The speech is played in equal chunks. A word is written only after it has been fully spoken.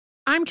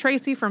I'm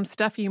Tracy from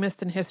Stuff You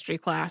Missed in History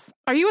class.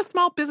 Are you a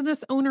small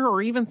business owner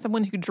or even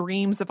someone who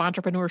dreams of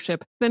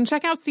entrepreneurship? Then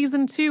check out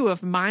Season 2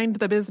 of Mind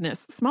the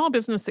Business, small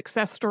business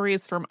success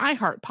stories from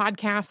iHeart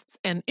Podcasts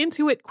and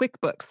Intuit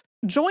QuickBooks.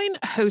 Join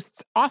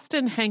hosts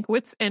Austin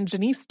Hankwitz and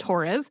Janice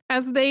Torres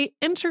as they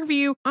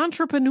interview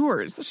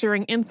entrepreneurs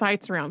sharing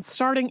insights around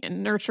starting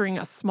and nurturing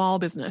a small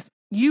business.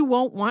 You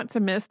won't want to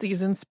miss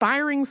these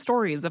inspiring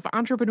stories of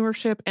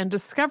entrepreneurship and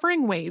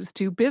discovering ways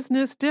to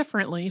business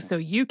differently so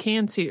you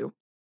can too.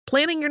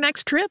 Planning your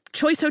next trip?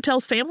 Choice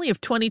Hotels' family of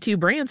 22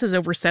 brands has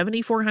over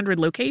 7,400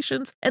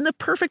 locations and the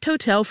perfect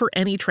hotel for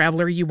any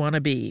traveler you want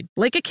to be.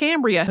 Like a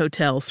Cambria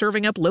Hotel,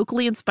 serving up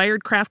locally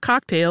inspired craft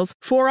cocktails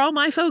for all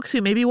my folks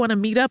who maybe want to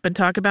meet up and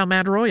talk about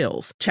Mad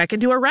Royals. Check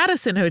into a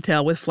Radisson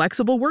Hotel with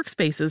flexible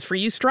workspaces for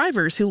you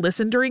strivers who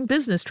listen during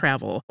business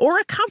travel. Or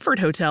a Comfort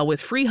Hotel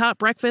with free hot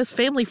breakfast,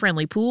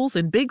 family-friendly pools,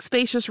 and big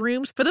spacious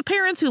rooms for the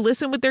parents who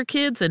listen with their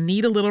kids and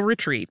need a little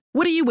retreat.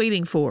 What are you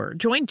waiting for?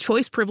 Join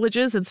Choice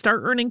Privileges and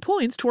start earning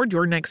points toward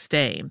your next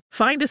stay.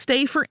 Find a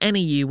stay for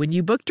any you when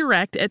you book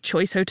direct at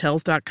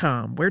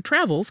choicehotels.com, where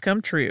travels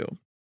come true.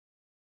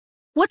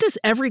 What does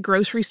every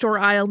grocery store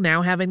aisle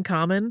now have in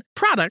common?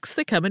 Products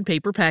that come in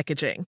paper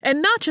packaging.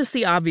 And not just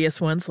the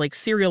obvious ones like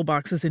cereal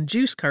boxes and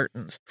juice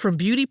cartons. From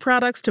beauty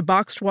products to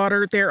boxed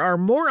water, there are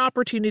more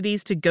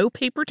opportunities to go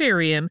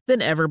papertarian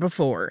than ever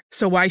before.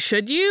 So why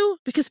should you?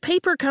 Because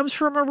paper comes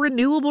from a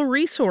renewable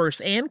resource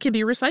and can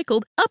be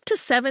recycled up to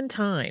 7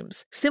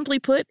 times. Simply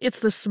put, it's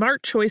the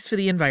smart choice for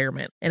the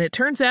environment. And it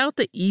turns out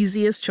the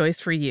easiest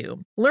choice for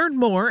you. Learn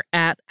more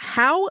at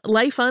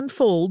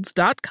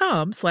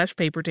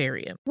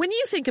howlifeunfolds.com/papertarian. When you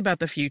think about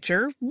the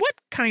future, what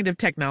kind of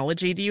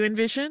technology do you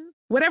envision?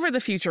 Whatever the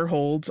future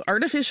holds,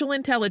 artificial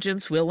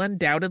intelligence will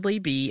undoubtedly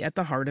be at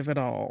the heart of it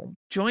all.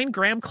 Join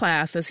Graham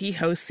Class as he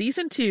hosts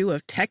Season 2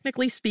 of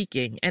Technically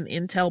Speaking, an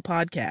Intel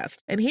podcast,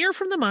 and hear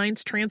from the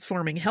minds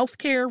transforming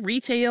healthcare,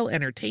 retail,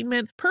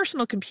 entertainment,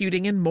 personal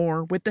computing, and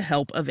more with the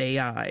help of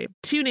AI.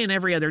 Tune in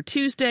every other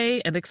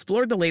Tuesday and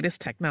explore the latest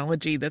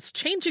technology that's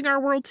changing our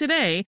world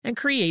today and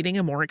creating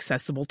a more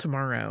accessible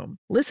tomorrow.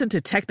 Listen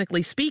to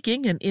Technically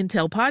Speaking, an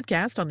Intel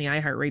podcast on the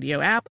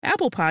iHeartRadio app,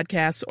 Apple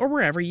Podcasts, or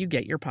wherever you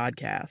get your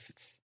podcasts.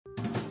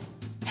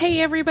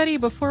 Hey everybody,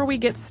 before we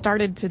get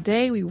started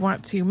today, we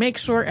want to make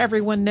sure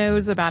everyone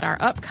knows about our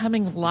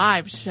upcoming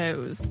live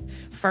shows.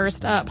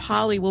 First up,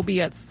 Holly will be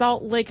at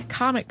Salt Lake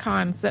Comic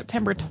Con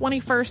September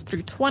 21st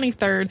through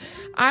 23rd.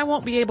 I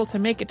won't be able to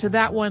make it to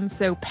that one,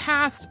 so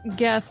past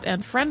guest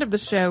and friend of the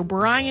show,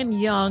 Brian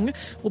Young,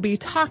 will be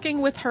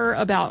talking with her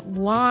about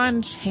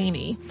Lon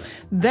Chaney.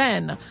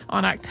 Then,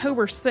 on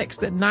October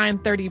 6th at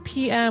 9:30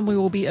 p.m., we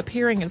will be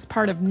appearing as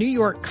part of New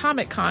York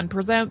Comic Con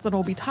Presents, and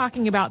we'll be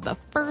talking about the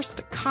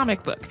first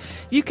comic book.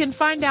 You can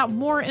find out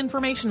more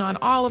information on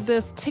all of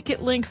this,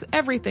 ticket links,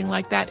 everything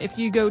like that, if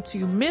you go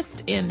to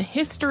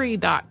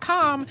missedinhistory.com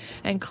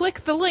and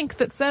click the link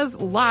that says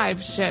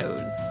live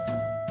shows.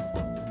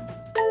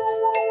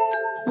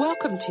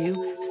 Welcome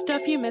to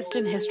Stuff You Missed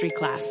in History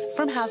class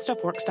from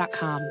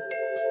HowStuffWorks.com.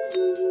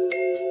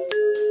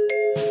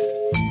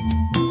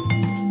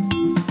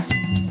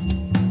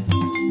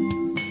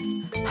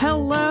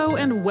 Hello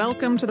and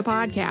welcome to the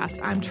podcast.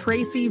 I'm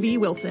Tracy V.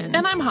 Wilson.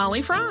 And I'm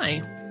Holly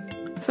Fry.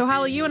 So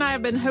Holly, you and I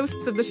have been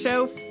hosts of the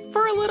show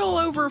for a little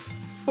over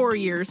 4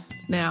 years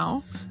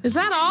now. Is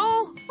that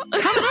all?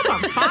 Coming up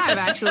on 5,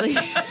 actually.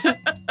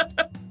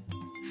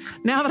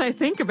 Now that I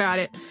think about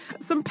it,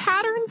 some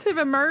patterns have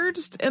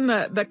emerged in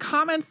the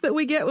comments that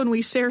we get when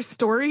we share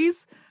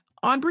stories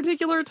on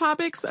particular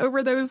topics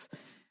over those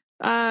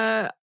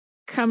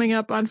coming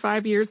up on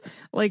 5 years.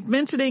 Like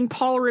mentioning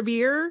Paul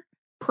Revere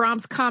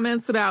prompts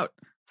comments about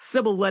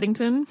Sybil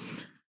Ludington,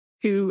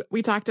 who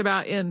we talked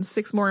about in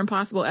 6 More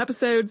Impossible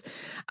episodes.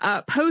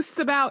 Posts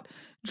about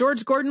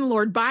George Gordon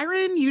Lord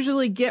Byron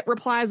usually get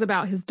replies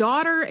about his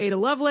daughter, Ada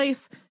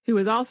Lovelace, who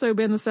has also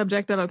been the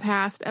subject of a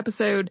past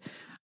episode.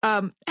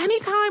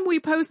 Anytime we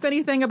post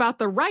anything about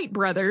the Wright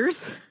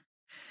brothers,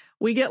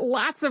 we get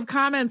lots of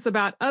comments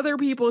about other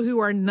people who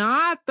are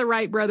not the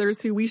Wright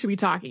brothers who we should be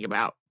talking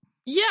about.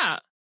 Yeah.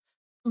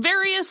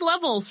 Various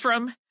levels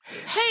from,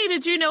 hey,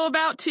 did you know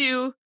about,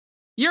 to,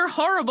 you're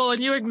horrible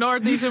and you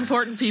ignored these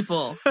important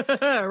people.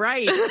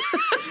 Right.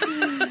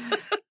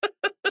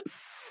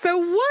 So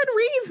one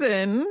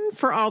reason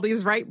for all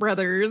these Wright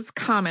brothers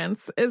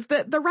comments is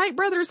that the Wright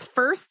brothers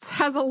firsts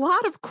has a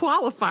lot of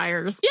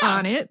qualifiers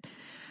on it.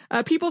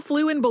 People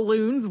flew in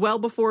balloons well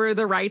before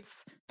the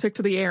Wrights took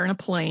to the air in a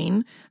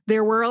plane.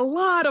 There were a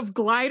lot of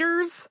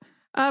gliders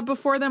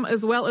before them,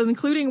 as well as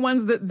including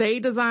ones that they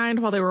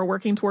designed while they were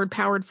working toward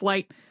powered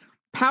flight.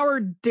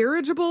 Powered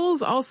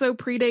dirigibles also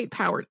predate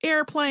powered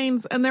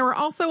airplanes, and there were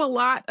also a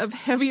lot of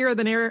heavier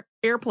than air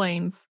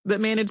airplanes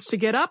that managed to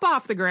get up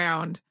off the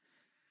ground,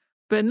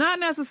 but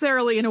not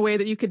necessarily in a way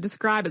that you could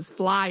describe as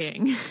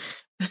flying.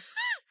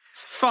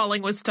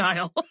 Falling with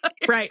style.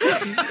 Right.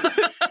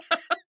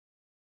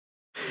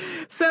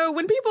 So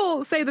when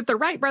people say that the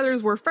Wright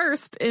brothers were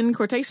first, in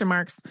quotation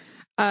marks,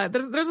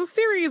 there's a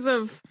series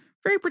of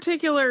very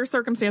particular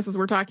circumstances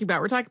we're talking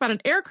about. We're talking about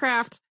an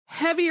aircraft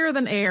heavier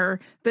than air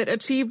that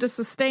achieved a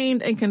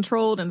sustained and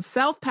controlled and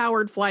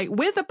self-powered flight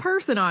with a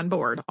person on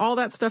board, all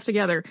that stuff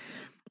together.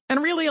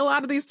 And really, a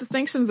lot of these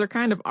distinctions are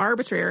kind of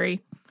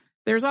arbitrary.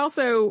 There's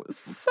also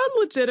some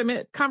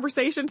legitimate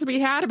conversation to be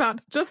had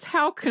about just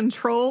how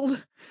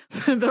controlled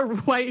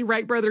the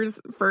Wright brothers'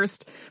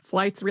 first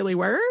flights really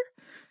were.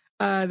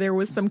 There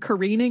was some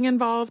careening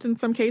involved in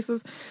some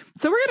cases.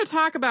 So we're going to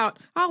talk about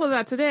all of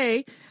that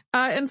today,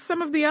 and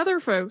some of the other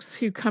folks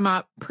who come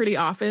up pretty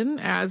often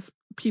as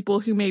people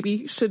who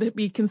maybe should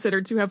be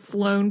considered to have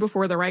flown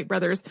before the Wright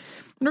brothers.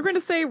 And we're going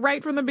to say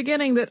right from the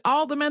beginning that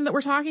all the men that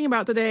we're talking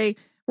about today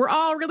were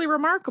all really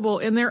remarkable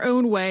in their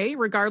own way,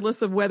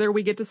 regardless of whether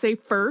we get to say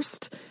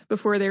first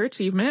before their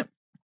achievement.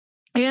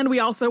 And we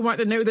also want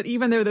to know that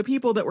even though the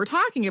people that we're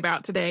talking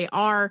about today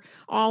are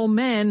all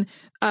men,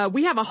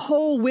 we have a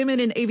whole Women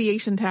in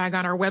Aviation tag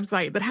on our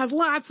website that has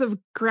lots of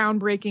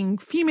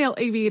groundbreaking female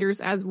aviators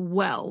as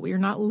well. We are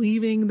not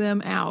leaving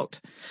them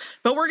out.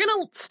 But we're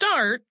going to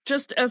start,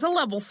 just as a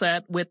level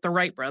set, with the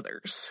Wright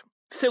brothers.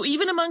 So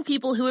even among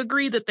people who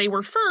agree that they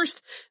were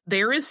first,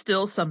 there is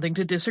still something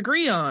to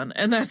disagree on,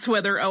 and that's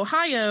whether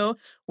Ohio,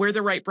 where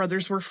the Wright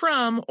brothers were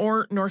from,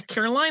 or North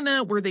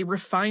Carolina, where they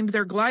refined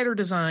their glider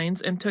designs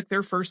and took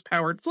their first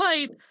powered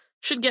flight,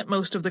 should get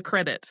most of the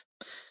credit.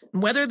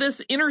 Whether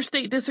this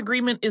interstate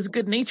disagreement is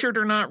good-natured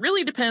or not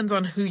really depends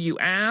on who you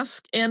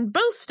ask, and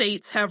both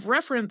states have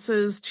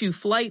references to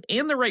Flight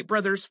and the Wright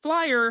brothers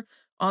flyer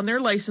on their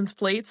license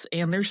plates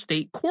and their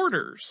state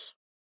quarters.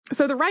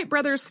 So the Wright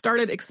brothers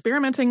started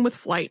experimenting with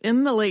flight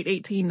in the late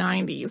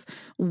 1890s.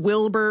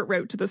 Wilbur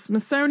wrote to the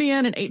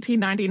Smithsonian in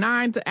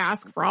 1899 to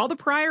ask for all the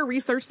prior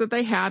research that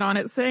they had on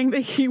it, saying that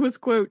he was,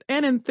 quote,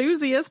 an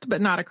enthusiast, but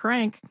not a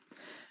crank.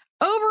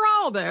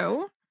 Overall,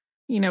 though,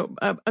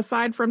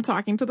 aside from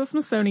talking to the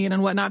Smithsonian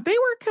and whatnot, they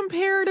were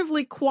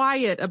comparatively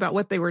quiet about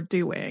what they were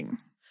doing.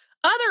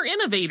 Other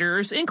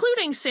innovators,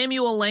 including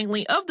Samuel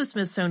Langley of the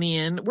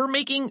Smithsonian, were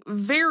making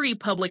very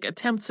public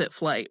attempts at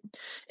flight.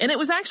 And it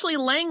was actually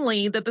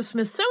Langley that the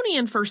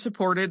Smithsonian first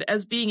supported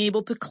as being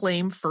able to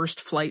claim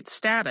first flight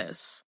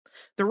status.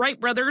 The Wright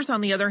brothers,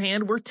 on the other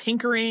hand, were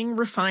tinkering,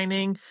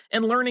 refining,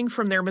 and learning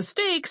from their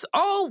mistakes,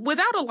 all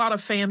without a lot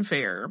of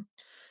fanfare.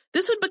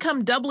 This would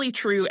become doubly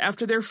true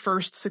after their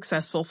first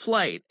successful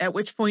flight, at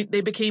which point they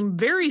became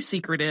very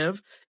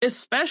secretive,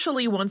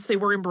 especially once they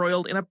were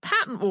embroiled in a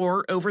patent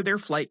war over their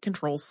flight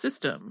control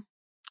system.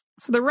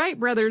 So the Wright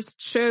brothers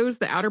chose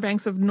the Outer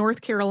Banks of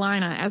North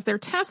Carolina as their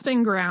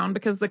testing ground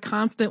because the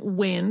constant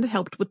wind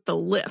helped with the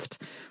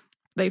lift.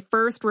 They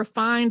first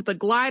refined the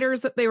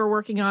gliders that they were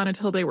working on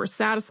until they were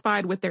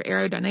satisfied with their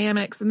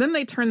aerodynamics, and then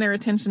they turned their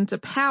attention to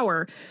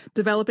power,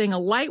 developing a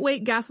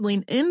lightweight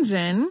gasoline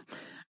engine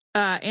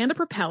and a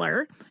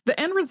propeller. The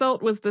end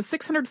result was the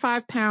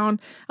 605-pound,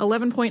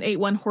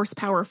 11.81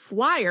 horsepower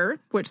Flyer,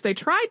 which they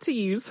tried to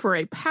use for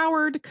a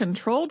powered,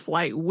 controlled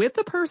flight with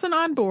a person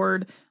on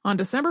board on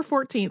December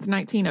 14th,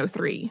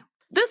 1903.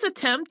 This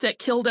attempt at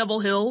Kill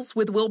Devil Hills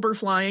with Wilbur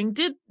flying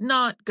did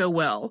not go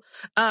well.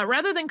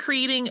 Rather than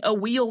creating a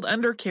wheeled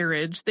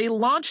undercarriage, they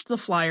launched the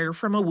Flyer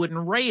from a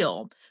wooden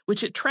rail,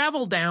 which it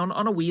traveled down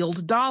on a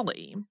wheeled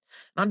dolly.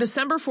 On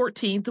December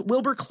 14th,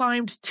 Wilbur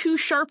climbed too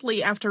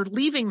sharply after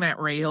leaving that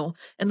rail,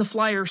 and the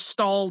Flyer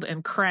stalled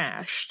and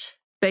crashed.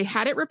 They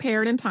had it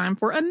repaired in time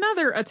for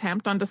another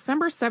attempt on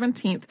December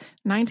 17th,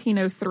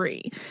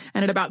 1903.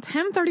 And at about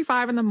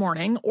 10:35 in the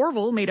morning,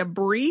 Orville made a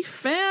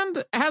brief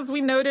and, as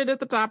we noted at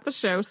the top of the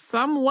show,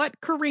 somewhat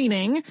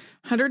careening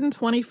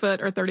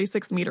 120-foot or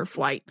 36-meter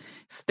flight.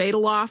 Stayed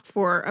aloft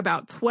for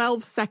about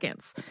 12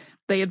 seconds.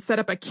 They had set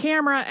up a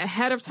camera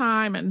ahead of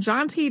time, and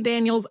John T.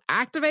 Daniels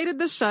activated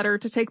the shutter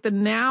to take the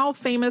now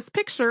famous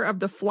picture of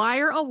the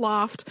Flyer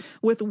aloft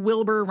with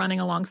Wilbur running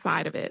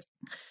alongside of it.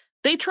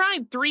 They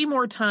tried 3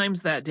 more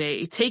times that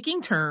day,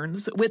 taking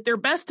turns, with their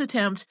best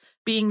attempt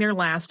being their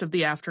last of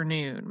the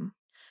afternoon.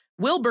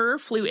 Wilbur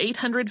flew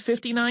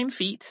 859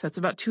 feet, that's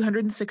about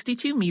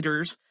 262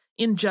 meters,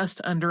 in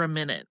just under a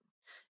minute.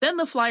 Then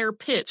the Flyer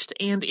pitched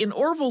and, in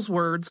Orville's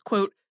words,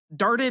 quote,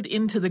 darted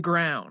into the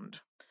ground.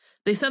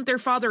 They sent their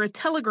father a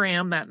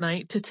telegram that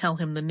night to tell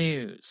him the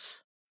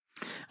news.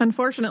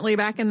 Unfortunately,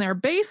 back in their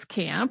base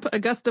camp, a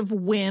gust of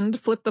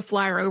wind flipped the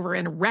Flyer over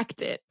and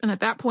wrecked it. And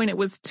at that point, it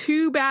was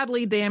too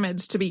badly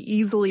damaged to be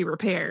easily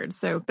repaired.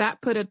 So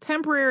that put a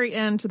temporary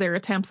end to their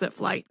attempts at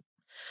flight.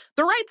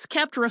 The Wrights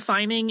kept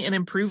refining and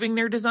improving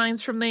their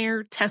designs from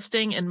there,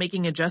 testing and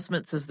making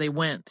adjustments as they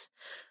went.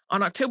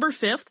 On October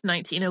 5th,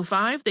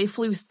 1905, they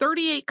flew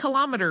 38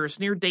 kilometers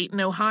near Dayton,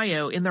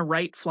 Ohio in the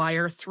Wright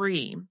Flyer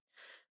 3.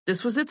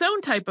 This was its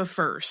own type of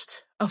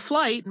first. A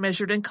flight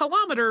measured in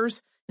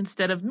kilometers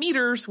instead of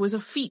meters was a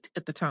feat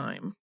at the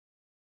time.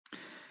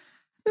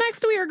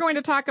 Next, we are going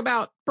to talk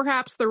about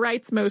perhaps the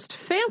Wrights' most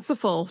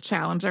fanciful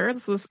challenger.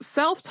 This was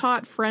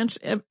self-taught French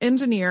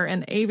engineer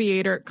and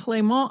aviator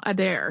Clément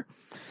Ader.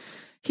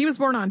 He was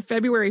born on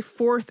February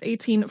 4th,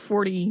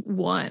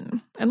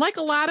 1841. And like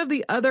a lot of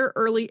the other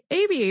early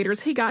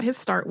aviators, he got his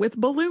start with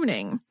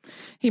ballooning.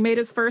 He made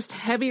his first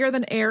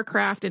heavier-than-air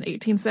craft in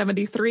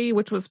 1873,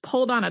 which was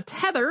pulled on a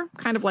tether,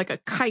 kind of like a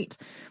kite.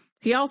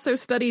 He also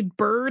studied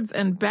birds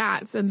and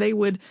bats, and they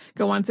would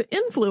go on to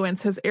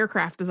influence his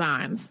aircraft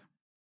designs.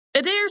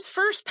 Adair's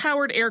first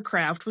powered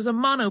aircraft was a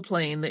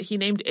monoplane that he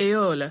named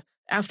Aeole,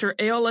 after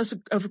Aeolus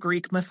of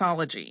Greek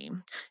mythology,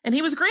 and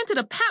he was granted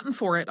a patent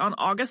for it on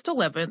August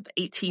 11th,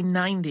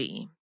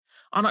 1890.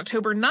 On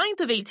October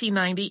 9th of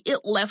 1890,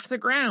 it left the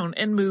ground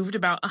and moved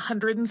about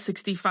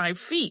 165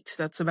 feet.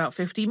 That's about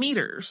 50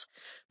 meters.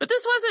 But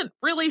this wasn't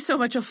really so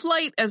much a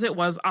flight as it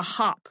was a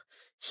hop.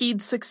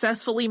 He'd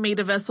successfully made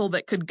a vessel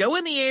that could go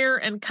in the air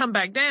and come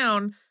back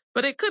down,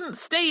 but it couldn't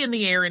stay in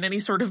the air in any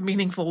sort of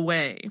meaningful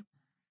way.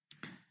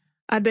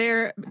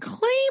 Adair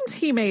claimed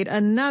he made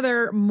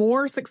another,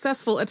 more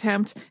successful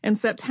attempt in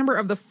September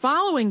of the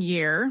following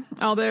year,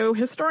 although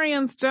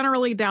historians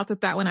generally doubt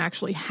that that one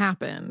actually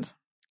happened.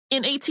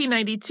 In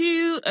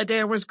 1892,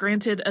 Adair was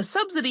granted a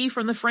subsidy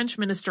from the French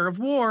Minister of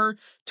War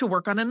to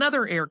work on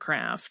another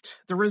aircraft.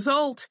 The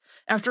result,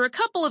 after a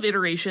couple of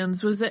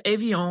iterations, was the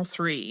Avion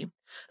 3,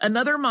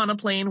 another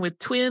monoplane with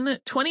twin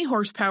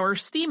 20-horsepower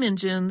steam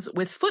engines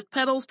with foot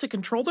pedals to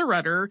control the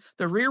rudder,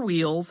 the rear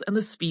wheels, and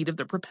the speed of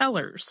the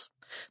propellers.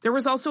 There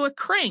was also a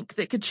crank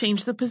that could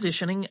change the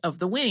positioning of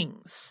the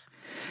wings.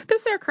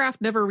 This aircraft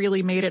never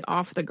really made it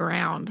off the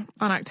ground.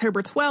 On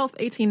October 12,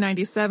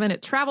 1897,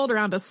 it traveled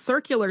around a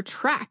circular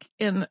track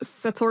in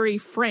Satory,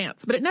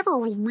 France, but it never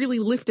really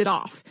lifted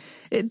off.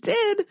 It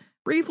did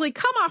briefly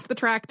come off the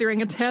track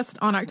during a test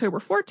on October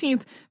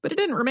 14th, but it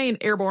didn't remain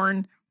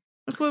airborne.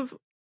 This was,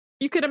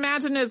 you could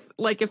imagine, as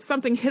like if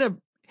something hit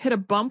a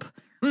bump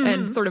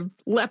and sort of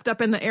leapt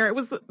up in the air. It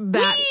was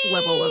that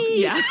level of,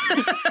 yeah.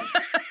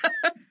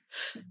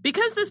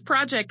 Because this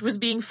project was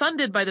being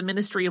funded by the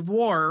Ministry of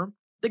War,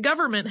 the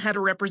government had a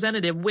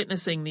representative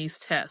witnessing these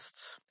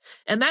tests.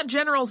 And that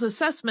general's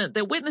assessment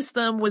that witnessed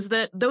them was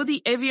that though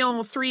the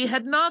Avion 3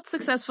 had not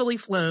successfully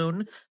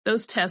flown,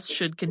 those tests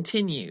should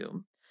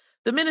continue.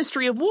 The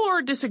Ministry of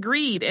War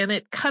disagreed, and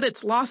it cut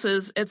its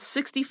losses at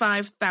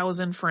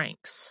 65,000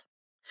 francs.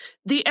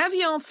 The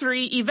Avion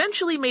 3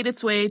 eventually made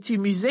its way to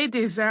Musée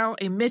des Arts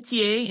et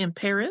Métiers in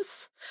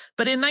Paris,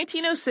 but in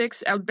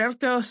 1906,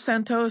 Alberto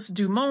Santos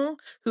Dumont,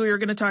 who we are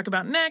going to talk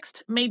about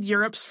next, made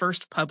Europe's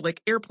first public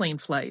airplane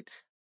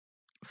flight.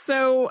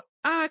 So,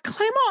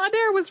 Clément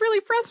Adair was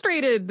really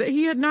frustrated that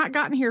he had not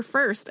gotten here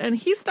first, and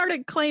he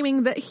started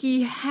claiming that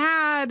he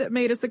had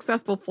made a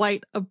successful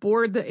flight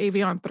aboard the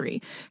Avion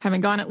 3, having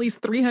gone at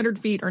least 300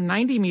 feet or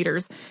 90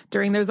 meters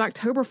during those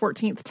October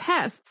 14th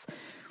tests.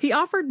 He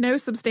offered no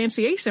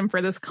substantiation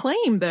for this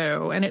claim,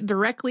 though, and it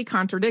directly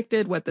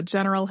contradicted what the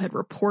general had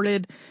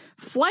reported.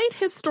 Flight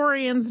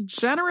historians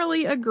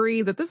generally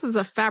agree that this is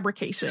a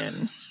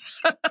fabrication.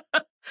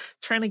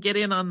 Trying to get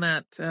in on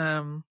that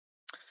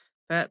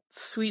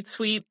sweet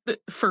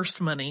first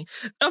money.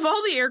 Of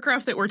all the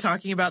aircraft that we're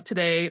talking about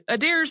today,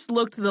 Adair's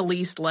looked the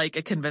least like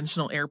a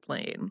conventional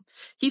airplane.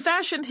 He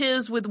fashioned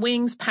his with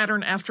wings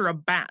patterned after a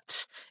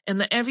bat, and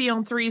the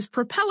Avion 3's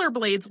propeller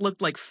blades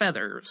looked like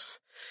feathers.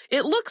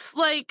 It looks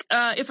like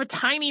if a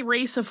tiny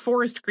race of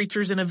forest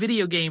creatures in a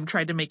video game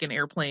tried to make an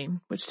airplane,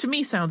 which to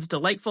me sounds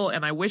delightful,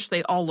 and I wish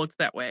they all looked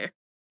that way.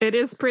 It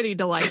is pretty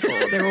delightful.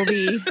 There will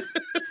be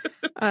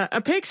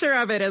a picture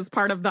of it as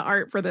part of the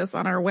art for this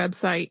on our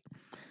website.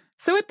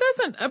 So it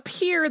doesn't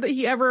appear that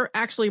he ever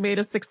actually made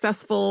a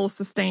successful,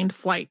 sustained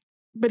flight.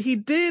 But he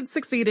did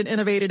succeed and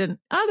innovated in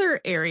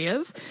other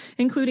areas,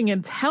 including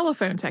in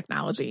telephone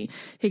technology.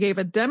 He gave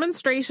a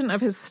demonstration of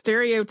his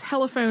stereo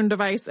telephone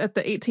device at the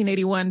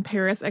 1881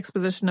 Paris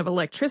Exposition of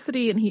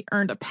Electricity, and he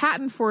earned a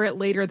patent for it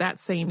later that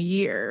same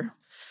year.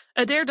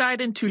 Adair died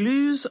in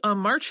Toulouse on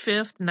March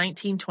 5th,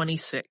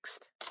 1926.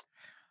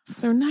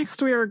 So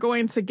next we are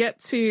going to get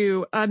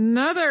to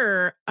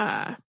another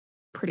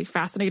pretty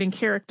fascinating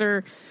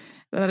character.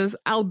 That is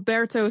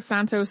Alberto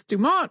Santos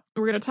Dumont.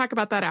 We're going to talk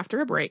about that after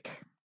a break.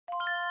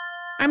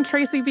 I'm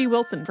Tracy V.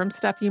 Wilson from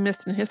Stuff You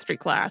Missed in History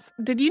Class.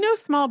 Did you know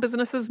small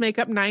businesses make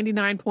up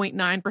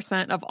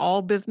 99.9% of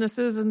all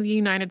businesses in the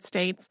United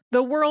States?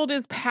 The world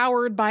is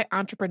powered by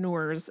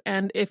entrepreneurs,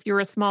 and if you're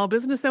a small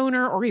business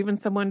owner or even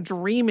someone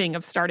dreaming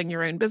of starting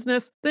your own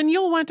business, then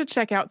you'll want to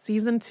check out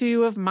Season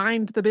 2 of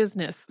Mind the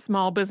Business,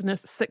 Small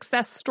Business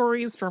Success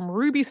Stories from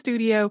Ruby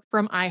Studio,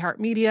 from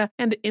iHeartMedia,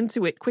 and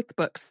Intuit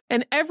QuickBooks.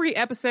 And every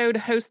episode,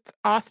 hosts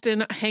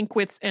Austin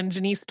Hankwitz and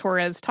Janice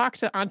Torres talk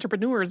to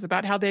entrepreneurs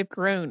about how they've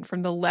grown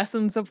from the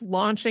lessons of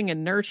launching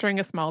and nurturing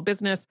a small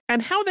business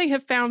and how they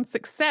have found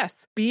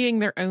success being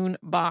their own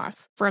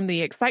boss. From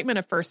the excitement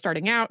of first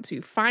starting out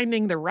to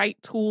finding the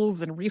right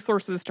tools and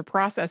resources to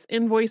process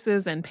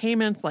invoices and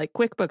payments like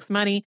QuickBooks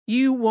Money,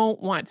 you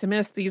won't want to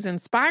miss these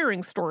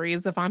inspiring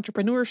stories of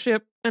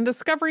entrepreneurship and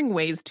discovering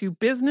ways to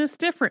business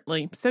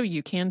differently so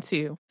you can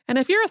too. And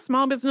if you're a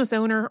small business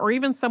owner or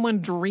even someone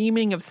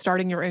dreaming of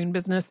starting your own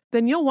business,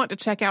 then you'll want to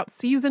check out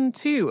Season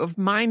 2 of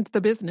Mind the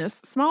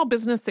Business, Small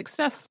Business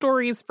Success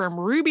Stories from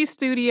Ruby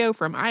Studio,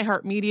 from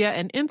iHeartMedia,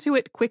 and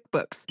Intuit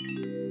QuickBooks.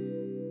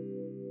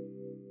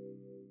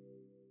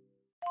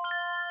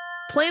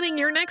 Planning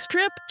your next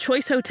trip?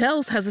 Choice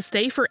Hotels has a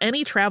stay for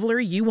any traveler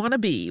you want to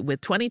be,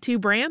 with 22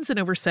 brands and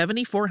over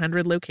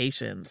 7,400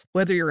 locations.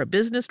 Whether you're a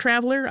business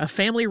traveler, a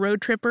family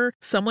road tripper,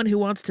 someone who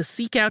wants to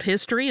seek out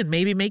history and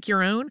maybe make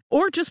your own,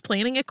 or just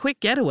planning a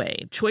quick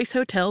getaway, Choice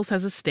Hotels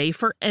has a stay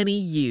for any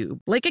you.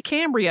 Like a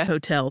Cambria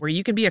Hotel, where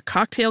you can be a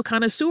cocktail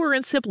connoisseur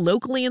and sip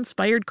locally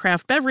inspired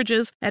craft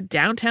beverages at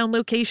downtown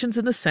locations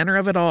in the center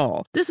of it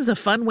all. This is a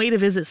fun way to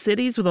visit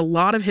cities with a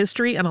lot of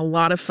history and a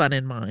lot of fun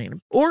in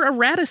mind. Or a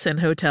Radisson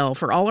Hotel,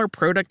 for all our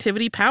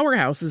productivity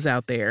powerhouses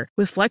out there.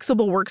 With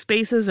flexible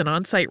workspaces and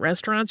on-site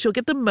restaurants, you'll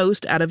get the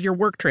most out of your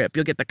work trip.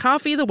 You'll get the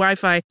coffee, the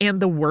Wi-Fi, and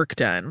the work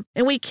done.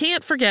 And we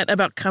can't forget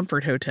about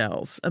Comfort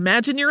Hotels.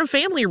 Imagine you're a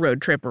family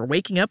road tripper,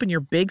 waking up in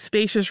your big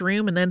spacious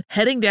room and then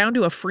heading down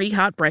to a free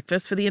hot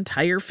breakfast for the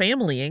entire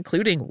family,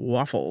 including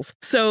waffles.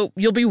 So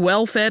you'll be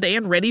well fed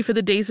and ready for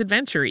the day's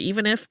adventure,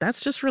 even if that's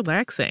just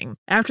relaxing.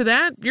 After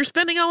that, you're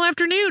spending all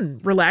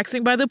afternoon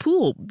relaxing by the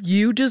pool.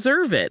 You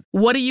deserve it.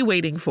 What are you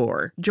waiting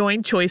for?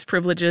 Join Choice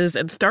Privileges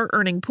and start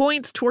earning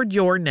points toward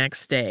your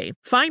next stay.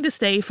 Find a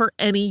stay for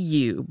any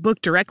you.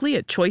 Book directly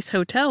at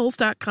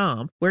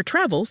choicehotels.com, where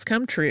travels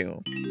come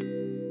true.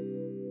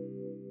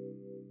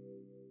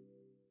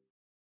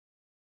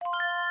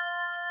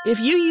 If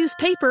you use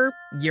paper,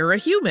 you're a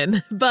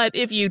human. But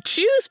if you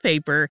choose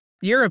paper,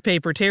 you're a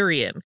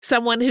papertarian,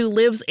 someone who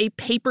lives a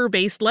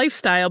paper-based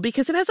lifestyle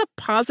because it has a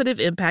positive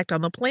impact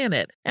on the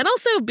planet. And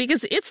also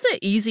because it's the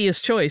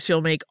easiest choice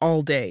you'll make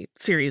all day.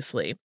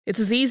 Seriously. It's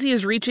as easy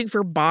as reaching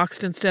for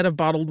boxed instead of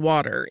bottled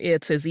water.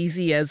 It's as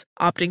easy as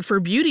opting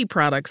for beauty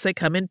products that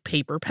come in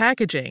paper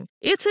packaging.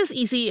 It's as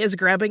easy as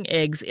grabbing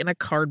eggs in a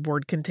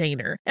cardboard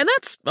container. And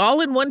that's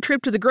all in one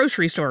trip to the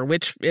grocery store,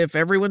 which, if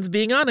everyone's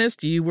being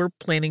honest, you were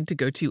planning to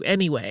go to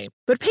anyway.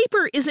 But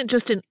paper isn't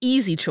just an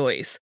easy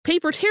choice.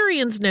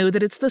 Papertarians know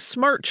that it's the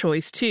smart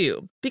choice,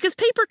 too. Because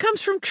paper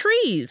comes from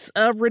trees,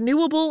 a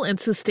renewable and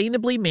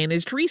sustainably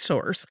managed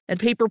resource. And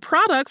paper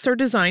products are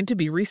designed to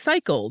be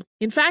recycled.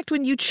 In fact,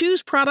 when you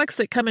choose products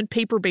that come in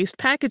paper-based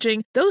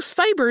packaging, those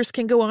fibers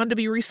can go on to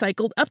be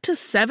recycled up to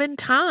 7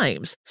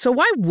 times. So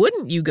why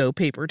wouldn't you go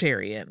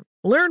papertarian?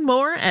 Learn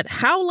more at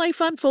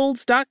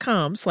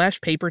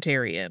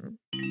howlifeunfolds.com/papertarian.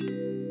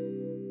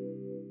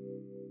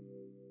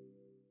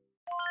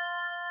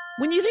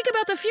 When you think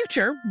about the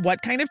future,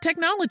 what kind of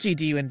technology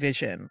do you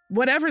envision?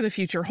 Whatever the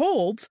future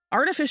holds,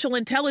 artificial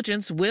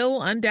intelligence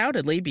will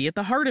undoubtedly be at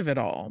the heart of it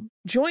all.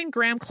 Join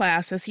Graham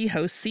Class as he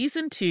hosts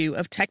Season 2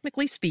 of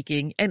Technically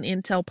Speaking, an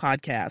Intel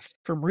podcast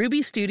from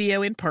Ruby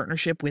Studio in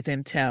partnership with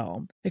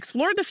Intel.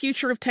 Explore the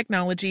future of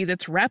technology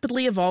that's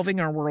rapidly evolving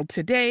our world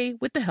today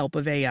with the help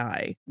of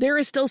AI. There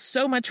is still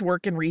so much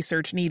work and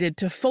research needed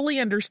to fully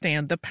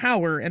understand the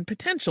power and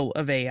potential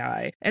of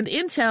AI, and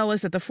Intel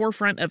is at the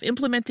forefront of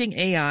implementing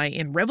AI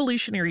in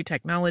revolutionary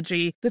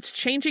technology that's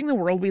changing the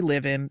world we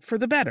live in for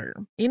the better.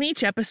 In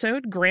each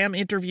episode, Graham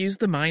interviews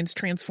the minds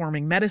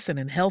transforming medicine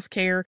and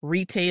healthcare,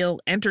 retail,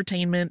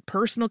 entertainment,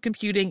 personal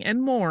computing,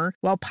 and more,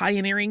 while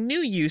pioneering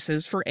new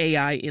uses for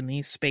AI in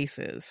these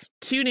spaces.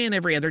 Tune in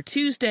every other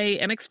Tuesday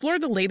and explore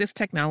the latest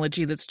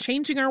technology that's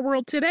changing our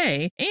world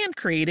today and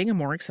creating a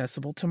more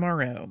accessible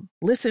tomorrow.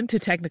 Listen to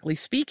Technically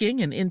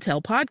Speaking, an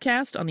Intel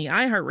podcast on the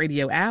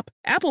iHeartRadio app,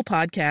 Apple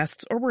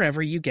Podcasts, or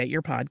wherever you get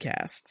your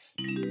podcasts.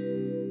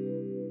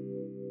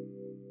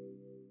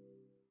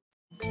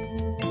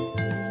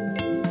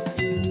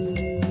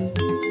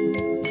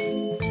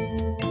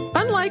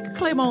 Unlike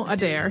Clément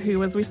Ader,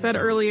 who, as we said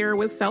earlier,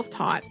 was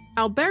self-taught,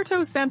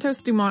 Alberto Santos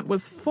Dumont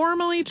was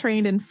formally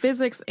trained in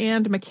physics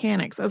and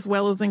mechanics, as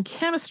well as in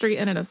chemistry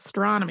and in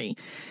astronomy.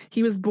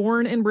 He was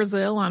born in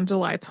Brazil on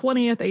July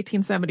 20th,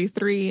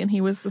 1873, and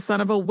he was the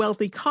son of a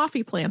wealthy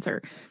coffee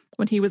planter.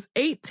 When he was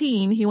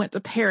 18, he went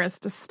to Paris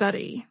to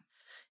study.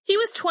 He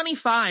was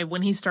 25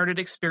 when he started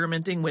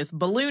experimenting with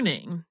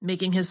ballooning,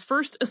 making his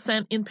first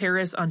ascent in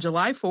Paris on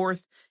July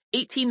 4th,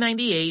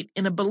 1898,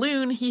 in a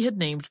balloon he had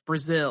named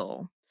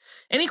Brazil.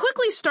 And he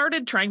quickly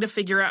started trying to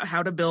figure out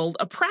how to build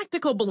a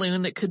practical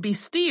balloon that could be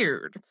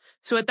steered.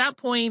 So at that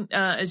point,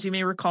 as you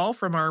may recall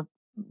from our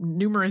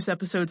numerous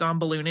episodes on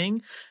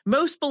ballooning,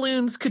 most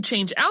balloons could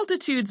change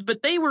altitudes,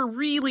 but they were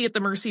really at the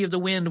mercy of the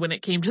wind when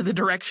it came to the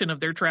direction of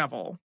their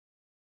travel.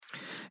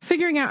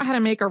 Figuring out how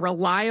to make a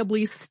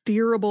reliably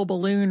steerable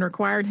balloon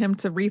required him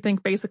to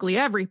rethink basically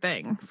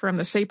everything, from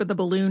the shape of the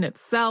balloon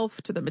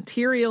itself, to the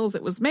materials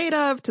it was made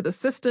of, to the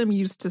system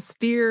used to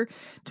steer,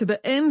 to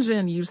the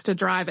engine used to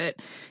drive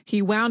it.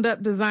 He wound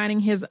up designing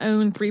his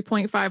own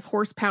 3.5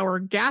 horsepower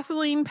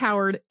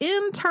gasoline-powered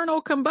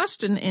internal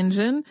combustion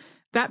engine,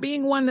 that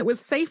being one that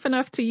was safe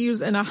enough to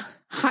use in a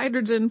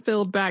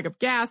hydrogen-filled bag of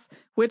gas,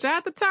 which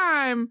at the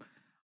time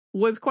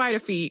was quite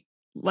a feat.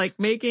 like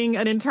making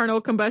an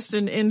internal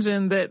combustion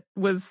engine that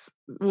was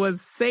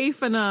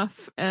safe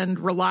enough and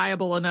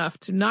reliable enough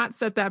to not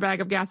set that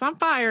bag of gas on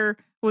fire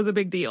was a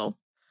big deal.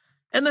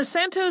 And the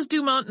Santos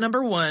Dumont No.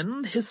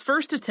 1, his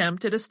first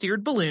attempt at a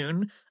steered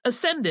balloon,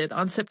 ascended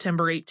on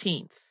September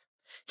 18th.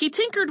 He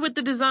tinkered with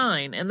the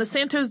design, and the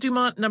Santos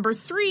Dumont No.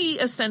 3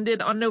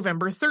 ascended on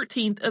November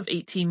 13th of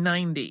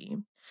 1890.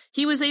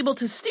 He was able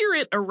to steer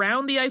it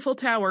around the Eiffel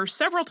Tower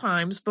several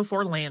times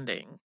before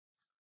landing.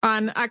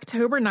 On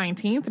October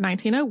 19th,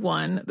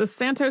 1901, the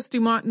Santos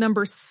Dumont No.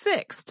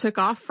 6 took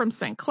off from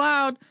St.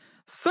 Cloud,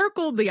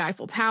 circled the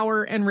Eiffel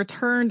Tower, and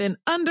returned in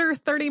under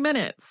 30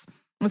 minutes.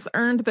 This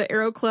earned the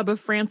Aero Club of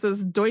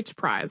France's Deutsch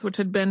Prize, which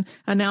had been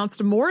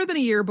announced more than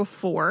a year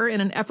before in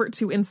an effort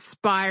to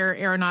inspire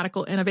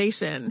aeronautical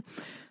innovation.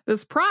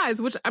 This prize,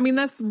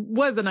 this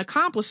was an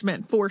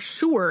accomplishment for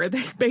sure.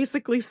 They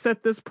basically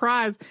set this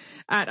prize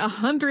at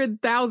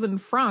 100,000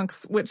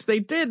 francs, which they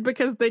did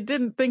because they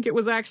didn't think it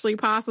was actually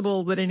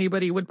possible that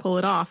anybody would pull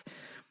it off.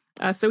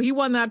 So he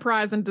won that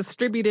prize and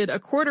distributed a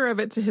quarter of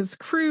it to his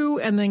crew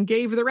and then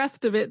gave the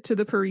rest of it to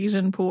the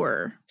Parisian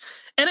poor.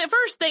 And at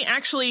first, they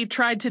actually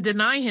tried to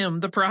deny him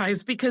the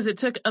prize because it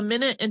took 1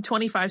 minute and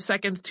 25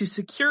 seconds to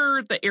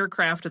secure the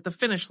aircraft at the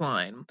finish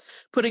line,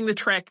 putting the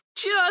trek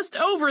just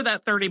over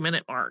that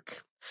 30-minute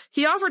mark.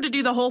 He offered to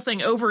do the whole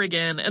thing over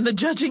again, and the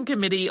judging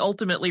committee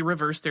ultimately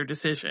reversed their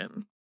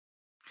decision.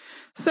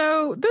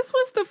 So this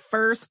was the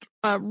first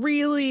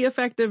really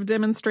effective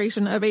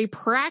demonstration of a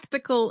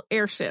practical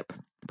airship.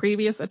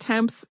 Previous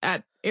attempts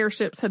at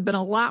airships had been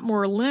a lot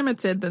more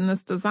limited than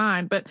this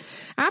design, but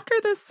after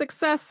this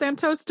success,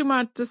 Santos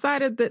Dumont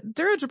decided that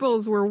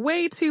dirigibles were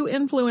way too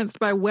influenced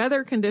by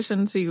weather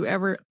conditions to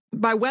ever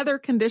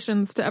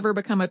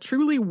become a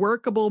truly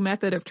workable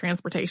method of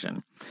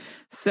transportation.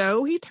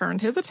 So he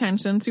turned his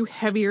attention to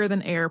heavier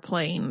than air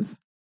planes.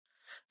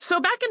 So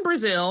back in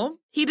Brazil,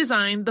 he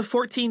designed the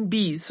 14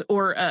 bis,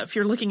 or if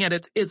you're looking at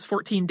it, it's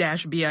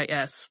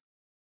 14-BIS.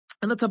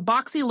 And it's a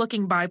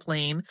boxy-looking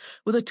biplane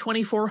with a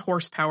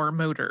 24-horsepower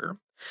motor.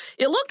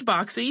 It looked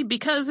boxy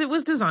because it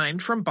was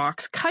designed from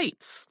box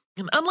kites.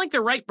 And unlike the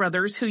Wright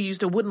brothers, who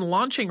used a wooden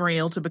launching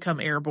rail to become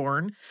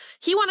airborne,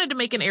 he wanted to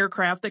make an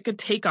aircraft that could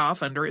take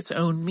off under its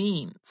own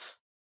means.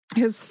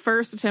 His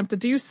first attempt to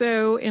do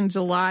so in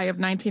July of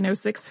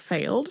 1906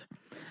 failed.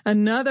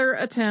 Another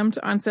attempt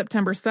on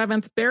September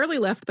 7th barely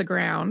left the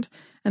ground,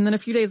 and then a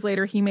few days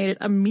later he made it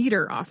a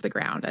meter off the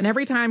ground. And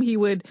every time he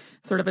would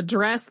sort of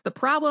address the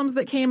problems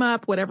that came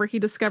up, whatever he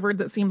discovered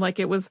that seemed like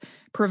it was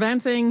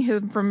preventing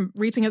him from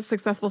reaching a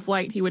successful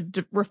flight, he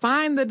would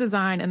refine the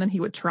design and then he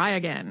would try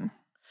again.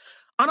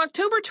 On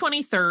October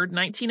 23rd,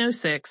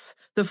 1906,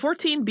 the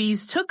 14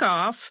 bis took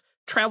off,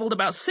 traveled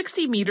about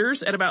 60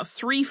 meters at about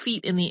 3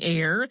 feet in the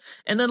air,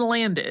 and then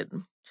landed.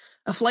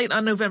 A flight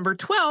on November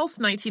 12th,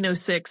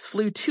 1906,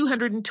 flew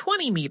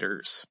 220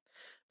 meters.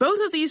 Both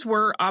of these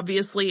were,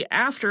 obviously,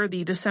 after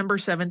the December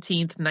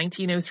 17th,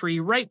 1903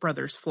 Wright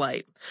brothers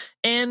flight,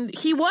 and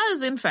he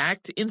was, in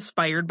fact,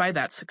 inspired by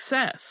that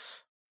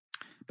success.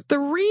 The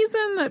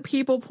reason that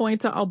people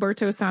point to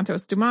Alberto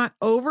Santos Dumont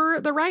over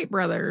the Wright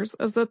brothers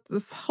is that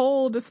this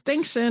whole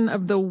distinction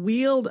of the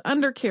wheeled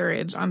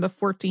undercarriage on the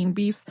 14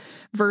 bis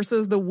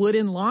versus the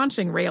wooden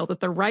launching rail that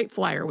the Wright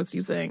flyer was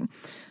using.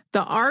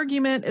 The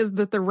argument is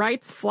that the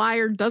Wright's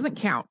flyer doesn't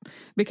count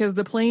because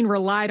the plane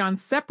relied on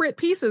separate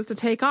pieces to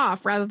take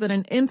off rather than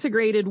an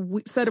integrated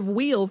set of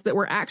wheels that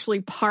were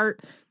actually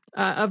part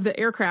of the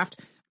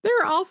aircraft.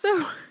 There are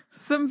also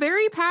some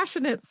very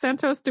passionate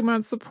Santos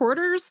Dumont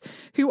supporters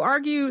who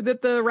argue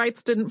that the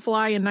Wrights didn't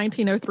fly in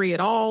 1903 at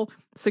all,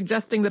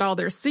 suggesting that all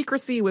their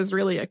secrecy was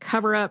really a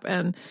cover-up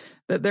and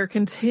that their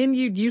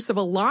continued use of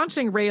a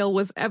launching rail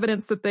was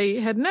evidence that they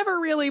had never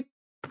really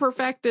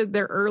perfected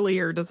their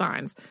earlier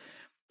designs.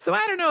 So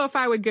I don't know if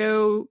I would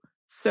go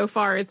so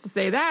far as to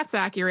say that's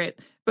accurate,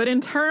 but in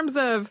terms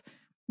of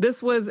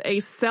this was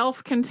a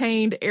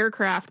self-contained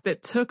aircraft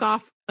that took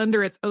off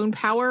under its own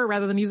power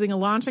rather than using a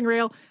launching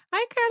rail,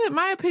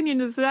 my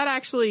opinion is that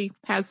actually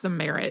has some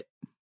merit.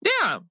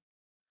 Yeah.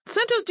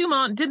 Santos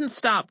Dumont didn't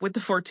stop with the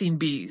 14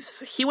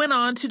 bis. He went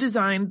on to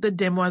design the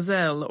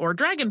Demoiselle, or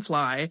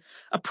Dragonfly,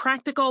 a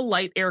practical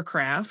light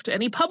aircraft,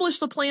 and he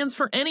published the plans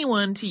for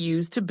anyone to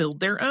use to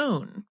build their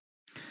own.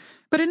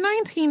 But in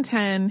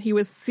 1910, he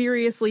was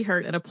seriously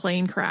hurt in a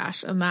plane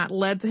crash, and that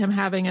led to him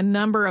having a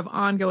number of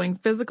ongoing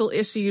physical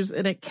issues,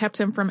 and it kept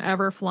him from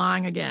ever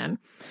flying again.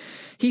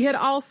 He had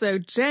also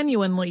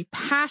genuinely,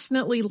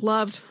 passionately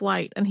loved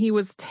flight, and he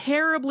was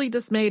terribly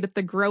dismayed at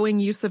the growing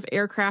use of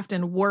aircraft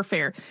in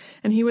warfare,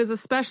 and he was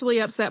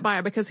especially upset by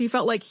it because he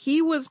felt like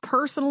he was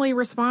personally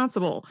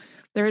responsible.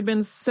 There had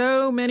been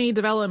so many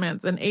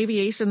developments in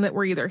aviation that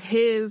were either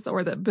his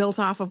or that built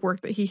off of work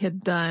that he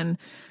had done.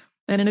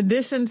 And in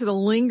addition to the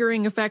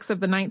lingering effects of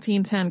the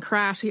 1910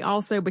 crash, he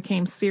also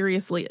became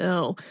seriously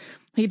ill.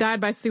 He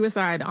died by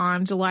suicide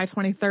on July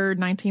 23rd,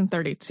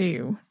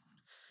 1932.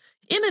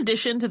 In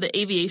addition to the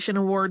aviation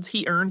awards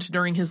he earned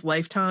during his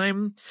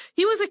lifetime,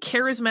 he was a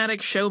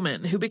charismatic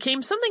showman who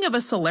became something of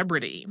a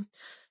celebrity.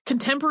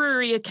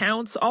 Contemporary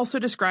accounts also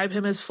describe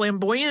him as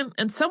flamboyant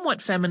and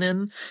somewhat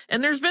feminine,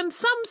 and there's been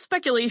some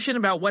speculation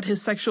about what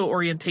his sexual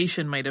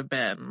orientation might have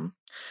been.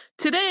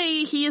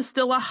 Today, he is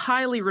still a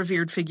highly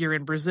revered figure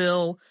in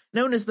Brazil,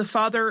 known as the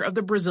father of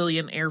the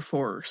Brazilian Air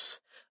Force.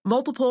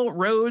 Multiple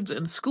roads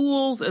and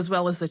schools, as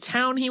well as the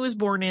town he was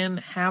born in,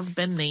 have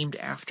been named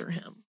after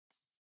him.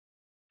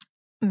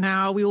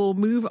 Now we will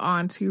move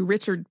on to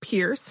Richard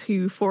Pierce,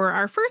 who for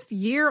our first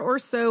year or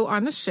so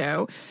on the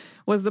show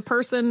was the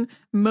person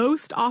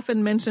most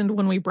often mentioned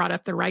when we brought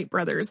up the Wright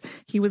brothers.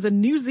 He was a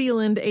New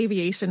Zealand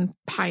aviation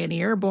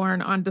pioneer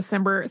born on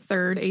December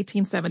 3rd,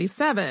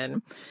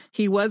 1877.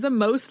 He was a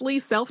mostly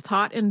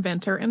self-taught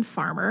inventor and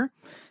farmer,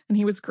 and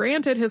he was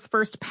granted his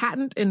first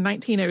patent in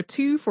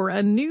 1902 for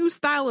a new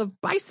style of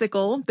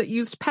bicycle that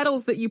used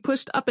pedals that you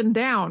pushed up and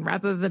down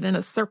rather than in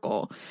a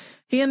circle.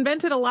 He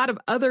invented a lot of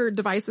other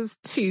devices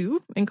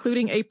too,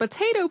 including a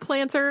potato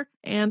planter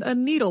and a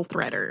needle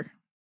threader.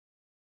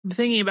 I'm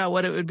thinking about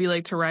what it would be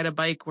like to ride a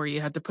bike where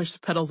you had to push the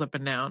pedals up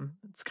and down.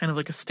 It's kind of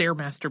like a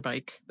Stairmaster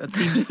bike.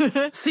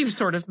 That seems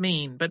sort of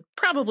mean, but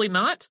probably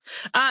not.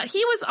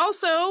 He was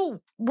also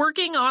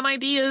working on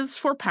ideas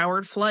for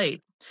powered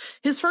flight.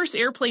 His first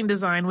airplane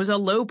design was a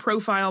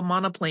low-profile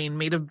monoplane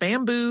made of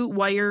bamboo,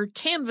 wire,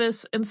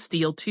 canvas, and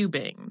steel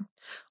tubing.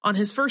 On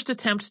his first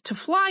attempt to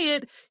fly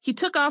it, he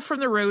took off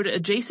from the road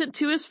adjacent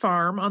to his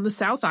farm on the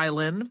South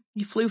Island.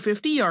 He flew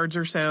 50 yards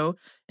or so,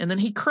 and then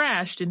he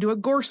crashed into a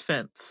gorse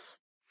fence.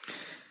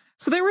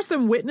 So there were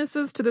some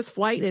witnesses to this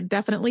flight. It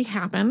definitely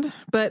happened,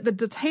 but the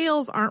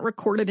details aren't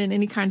recorded in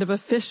any kind of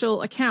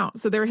official account.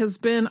 So there has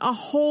been a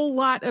whole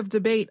lot of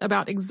debate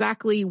about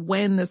exactly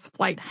when this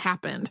flight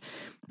happened.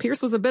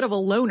 Pierce was a bit of a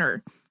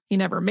loner. He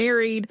never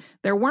married.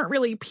 There weren't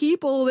really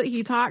people that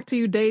he talked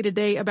to day to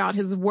day about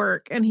his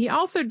work. And he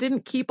also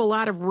didn't keep a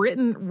lot of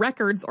written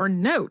records or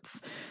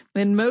notes.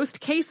 In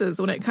most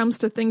cases, when it comes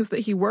to things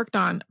that he worked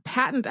on,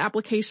 patent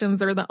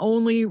applications are the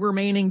only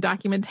remaining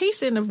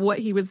documentation of what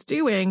he was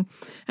doing.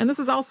 And this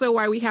is also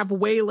why we have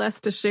way less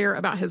to share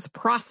about his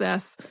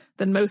process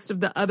than most of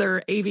the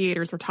other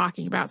aviators we're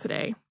talking about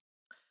today.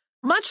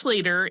 Much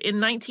later, in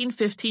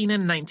 1915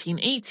 and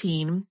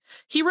 1918,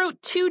 he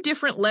wrote 2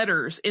 different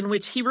letters in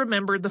which he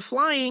remembered the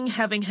flying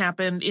having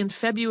happened in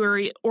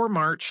February or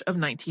March of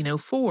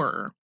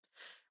 1904.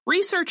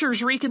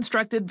 Researchers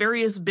reconstructed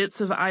various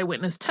bits of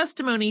eyewitness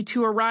testimony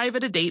to arrive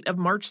at a date of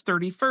March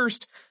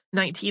 31st,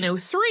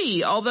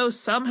 1903, although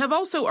some have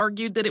also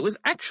argued that it was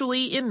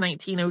actually in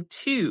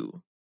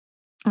 1902.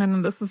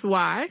 And this is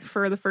why,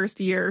 for the first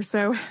year or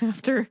so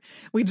after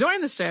we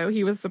joined the show,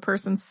 he was the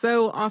person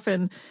so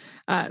often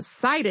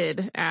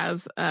cited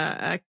as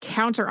a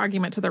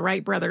counter-argument to the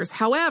Wright brothers.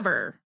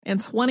 However, in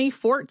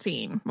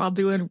 2014, while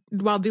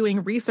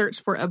doing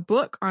research for a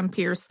book on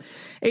Pierce,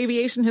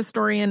 aviation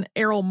historian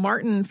Errol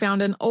Martin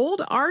found an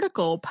old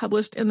article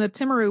published in the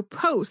Timaru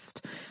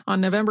Post on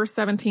November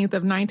 17th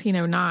of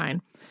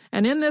 1909.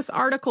 And in this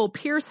article,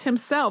 Pierce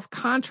himself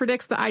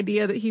contradicts the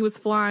idea that he was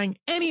flying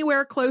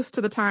anywhere close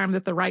to the time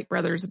that the Wright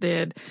brothers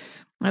did.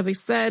 As he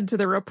said to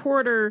the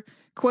reporter,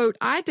 quote,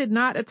 "I did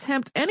not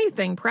attempt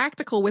anything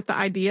practical with the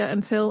idea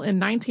until in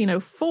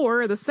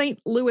 1904, the St.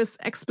 Louis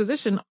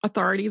Exposition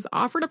authorities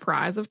offered a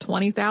prize of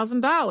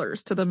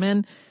 $20,000 to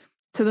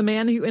the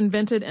man who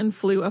invented and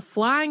flew a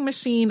flying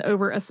machine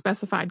over a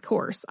specified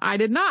course. I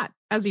did not,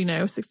 as you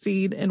know,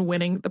 succeed in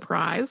winning the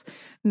prize.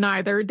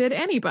 Neither did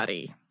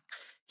anybody."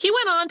 He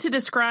went on to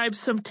describe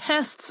some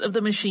tests of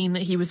the machine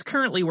that he was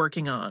currently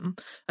working on,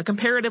 a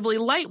comparatively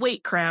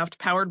lightweight craft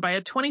powered by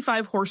a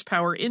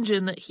 25-horsepower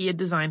engine that he had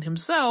designed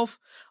himself,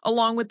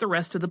 along with the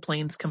rest of the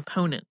plane's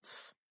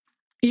components.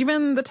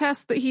 Even the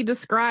tests that he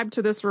described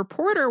to this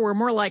reporter were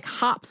more like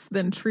hops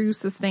than true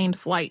sustained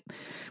flight.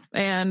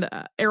 And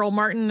Errol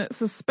Martin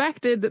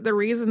suspected that the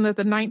reason that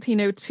the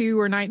 1902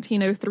 or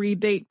 1903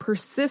 date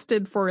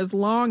persisted for as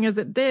long as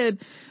it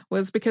did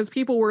was because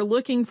people were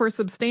looking for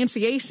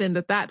substantiation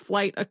that that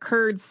flight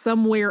occurred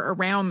somewhere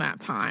around that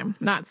time,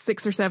 not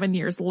 6 or 7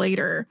 years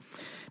later.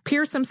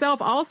 Pierce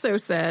himself also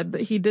said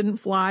that he didn't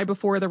fly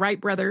before the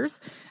Wright brothers,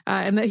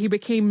 and that he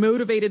became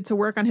motivated to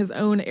work on his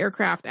own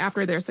aircraft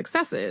after their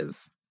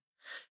successes.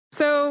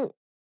 So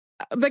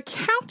the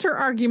counter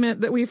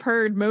argument that we've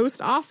heard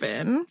most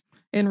often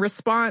in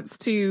response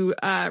to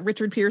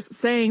Richard Pierce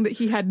saying that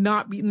he had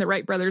not beaten the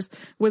Wright brothers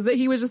was that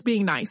he was just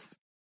being nice.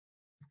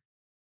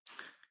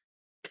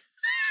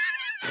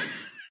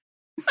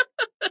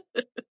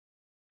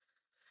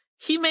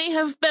 He may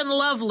have been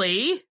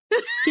lovely.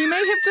 He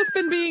may have just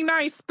been being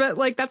nice, but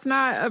that's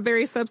not a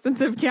very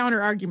substantive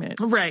counter argument.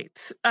 Right.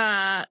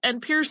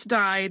 And Pierce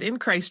died in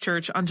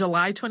Christchurch on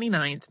July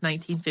 29th,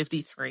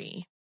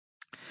 1953.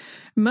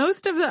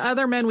 Most of the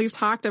other men we've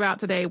talked about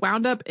today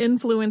wound up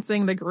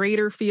influencing the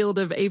greater field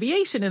of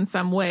aviation in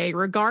some way,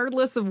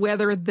 regardless of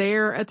whether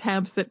their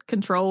attempts at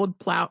controlled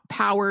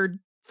powered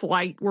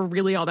flight were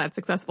really all that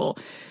successful.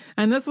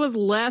 And this was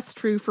less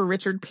true for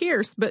Richard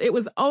Pearse, but it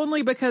was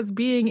only because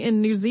being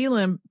in New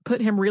Zealand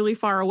put him really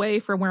far away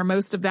from where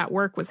most of that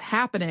work was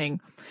happening.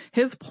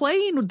 His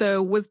plane,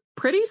 though, was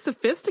pretty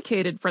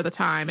sophisticated for the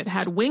time. It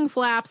had wing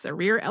flaps, a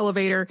rear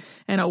elevator,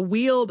 and a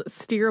wheeled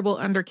steerable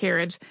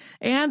undercarriage,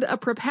 and a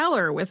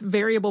propeller with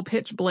variable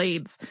pitch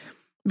blades.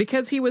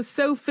 Because he was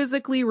so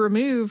physically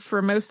removed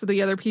from most of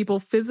the other people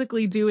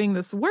physically doing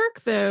this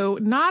work, though,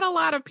 not a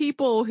lot of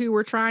people who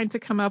were trying to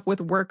come up with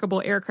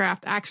workable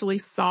aircraft actually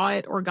saw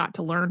it or got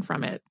to learn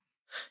from it.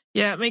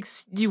 Yeah, it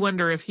makes you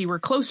wonder if he were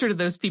closer to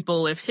those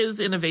people, if his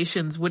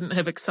innovations wouldn't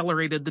have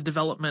accelerated the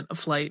development of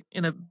flight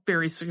in a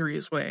very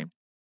serious way.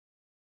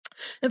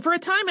 And for a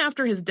time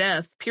after his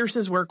death,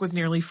 Pearse's work was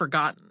nearly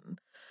forgotten.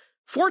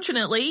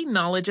 Fortunately,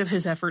 knowledge of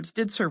his efforts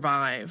did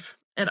survive.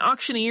 An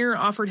auctioneer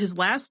offered his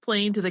last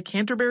plane to the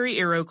Canterbury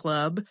Aero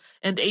Club,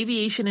 and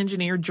aviation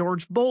engineer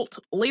George Bolt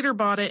later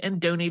bought it and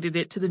donated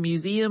it to the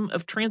Museum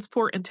of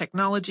Transport and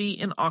Technology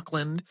in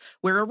Auckland,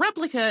 where a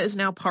replica is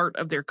now part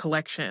of their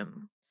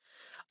collection.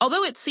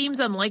 Although it seems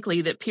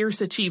unlikely that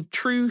Pearse achieved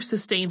true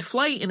sustained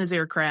flight in his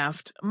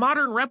aircraft,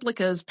 modern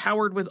replicas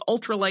powered with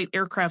ultralight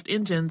aircraft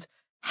engines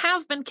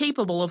have been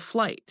capable of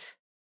flight.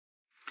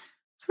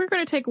 So we're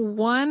going to take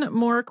one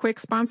more quick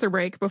sponsor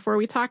break before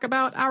we talk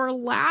about our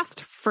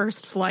last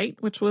first flight,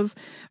 which was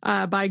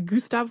by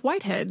Gustav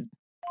Whitehead.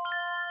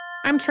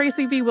 I'm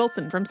Tracy V.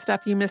 Wilson from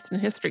Stuff You Missed in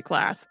History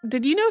Class.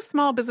 Did you know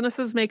small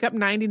businesses make up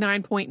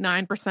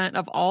 99.9%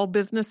 of all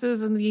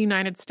businesses in the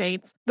United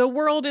States? The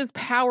world is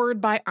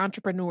powered by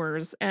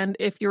entrepreneurs, and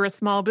if you're a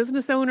small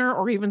business owner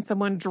or even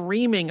someone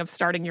dreaming of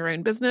starting your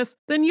own business,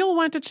 then you'll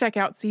want to check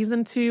out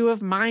Season 2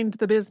 of Mind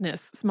the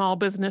Business, Small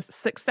Business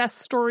Success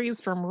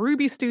Stories from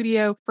Ruby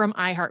Studio, from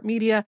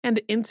iHeartMedia, and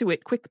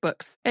Intuit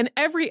QuickBooks. And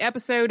every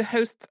episode,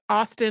 hosts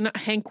Austin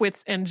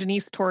Hankwitz and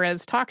Janice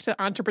Torres talk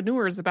to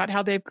entrepreneurs about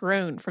how they've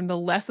grown from the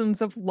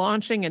lessons of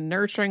launching and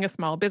nurturing a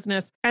small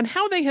business and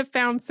how they have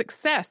found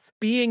success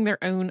being their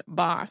own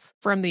boss.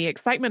 From the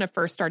excitement of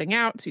first starting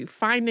out to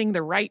finding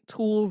the right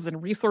tools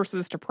and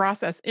resources to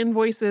process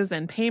invoices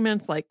and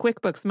payments like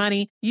QuickBooks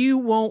Money, you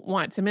won't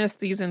want to miss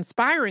these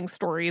inspiring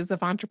stories of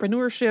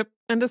entrepreneurship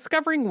and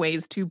discovering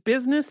ways to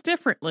business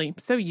differently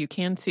so you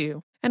can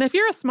too. And if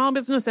you're a small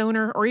business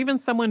owner or even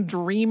someone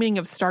dreaming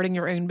of starting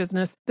your own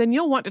business, then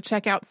you'll want to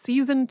check out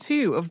Season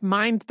 2 of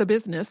Mind the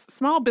Business,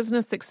 Small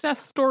Business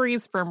Success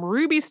Stories from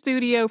Ruby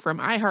Studio, from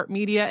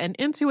iHeartMedia, and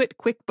Intuit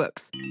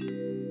QuickBooks.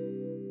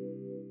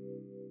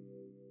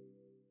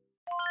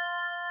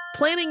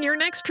 Planning your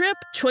next trip?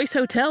 Choice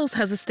Hotels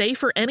has a stay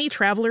for any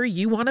traveler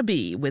you want to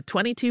be, with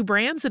 22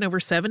 brands and over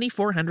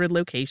 7,400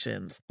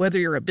 locations. Whether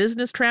you're a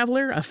business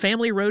traveler, a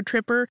family road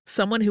tripper,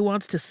 someone who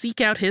wants to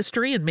seek out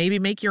history and maybe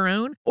make your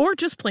own, or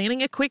just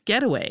planning a quick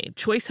getaway,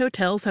 Choice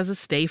Hotels has a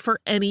stay for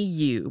any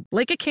you.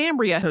 Like a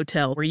Cambria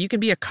Hotel, where you can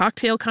be a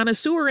cocktail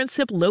connoisseur and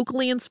sip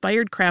locally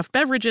inspired craft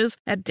beverages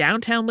at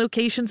downtown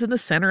locations in the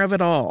center of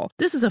it all.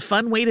 This is a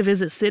fun way to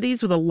visit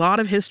cities with a lot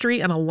of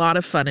history and a lot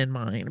of fun in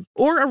mind.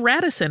 Or a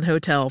Radisson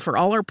Hotel for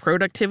all our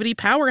productivity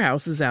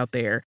powerhouses out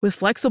there. With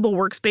flexible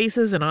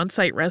workspaces and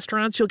on-site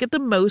restaurants, you'll get the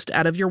most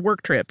out of your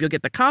work trip. You'll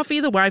get the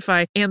coffee, the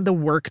Wi-Fi, and the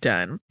work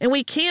done. And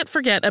we can't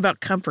forget about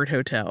Comfort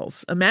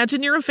Hotels.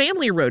 Imagine you're a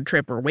family road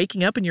tripper,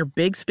 waking up in your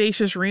big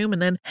spacious room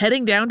and then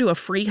heading down to a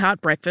free hot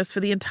breakfast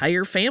for the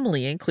entire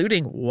family,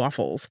 including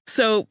waffles.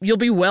 So you'll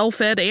be well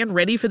fed and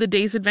ready for the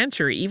day's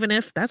adventure, even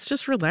if that's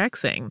just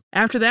relaxing.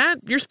 After that,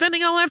 you're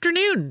spending all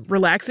afternoon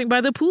relaxing by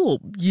the pool.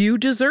 You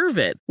deserve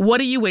it. What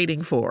are you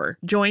waiting for?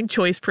 Join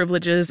Choice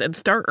Privileges and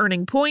start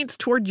earning points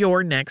toward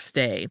your next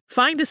stay.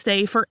 Find a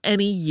stay for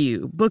any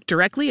you. Book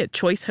directly at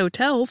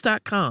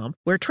choicehotels.com,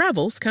 where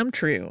travels come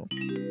true.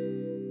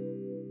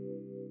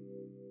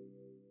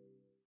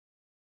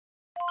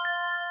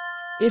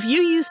 If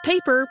you use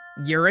paper,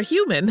 you're a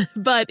human.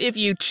 But if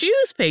you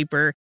choose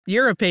paper,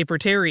 you're a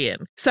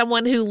papertarian,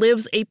 someone who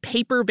lives a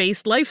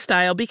paper-based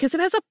lifestyle because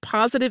it has a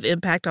positive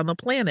impact on the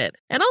planet.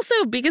 And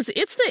also because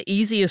it's the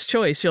easiest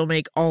choice you'll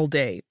make all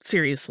day.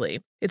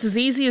 Seriously. It's as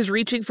easy as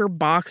reaching for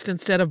boxed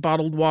instead of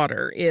bottled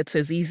water. It's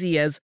as easy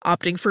as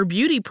opting for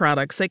beauty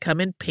products that come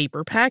in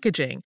paper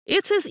packaging.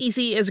 It's as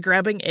easy as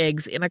grabbing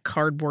eggs in a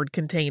cardboard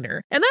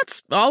container. And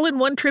that's all in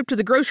one trip to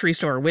the grocery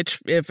store, which,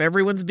 if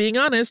everyone's being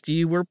honest,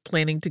 you were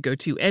planning to go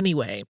to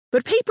anyway.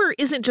 But paper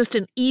isn't just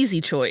an easy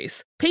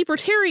choice.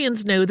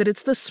 Papertarians know that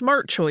it's the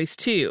smart choice,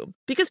 too.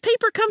 Because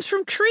paper comes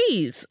from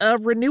trees, a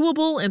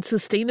renewable and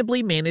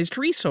sustainably managed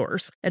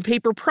resource. And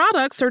paper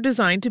products are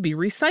designed to be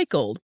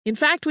recycled. In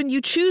fact, when you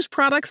choose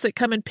products that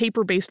come in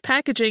paper-based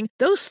packaging,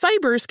 those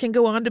fibers can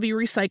go on to be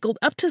recycled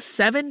up to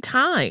 7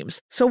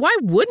 times. So why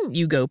wouldn't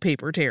you go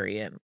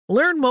papertarian?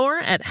 Learn more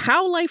at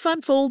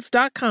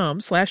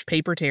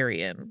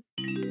howlifeunfolds.com/papertarian.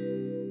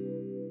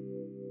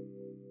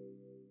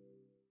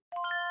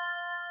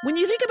 When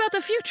you think about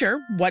the future,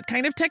 what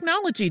kind of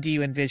technology do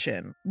you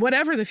envision?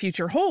 Whatever the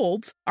future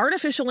holds,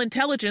 artificial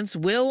intelligence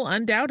will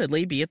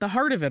undoubtedly be at the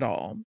heart of it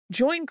all.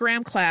 Join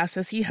Graham Class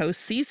as he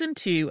hosts Season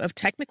 2 of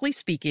Technically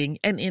Speaking,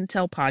 an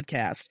Intel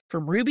podcast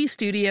from Ruby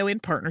Studio in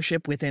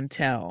partnership with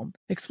Intel.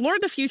 Explore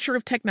the future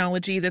of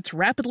technology that's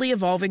rapidly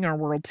evolving our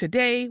world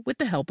today with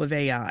the help of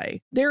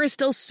AI. There is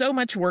still so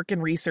much work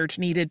and research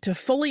needed to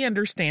fully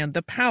understand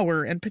the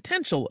power and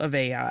potential of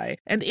AI,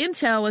 and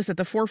Intel is at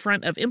the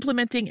forefront of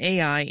implementing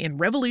AI in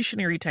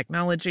revolutionary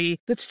technology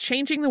that's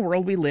changing the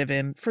world we live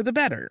in for the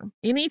better.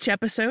 In each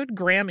episode,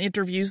 Graham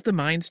interviews the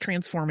minds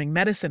transforming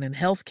medicine and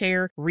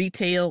healthcare,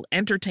 retail,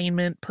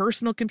 entertainment,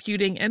 personal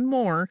computing, and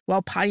more,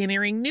 while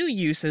pioneering new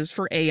uses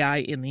for AI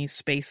in these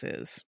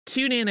spaces.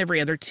 Tune in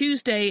every other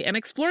Tuesday and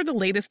explore the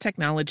latest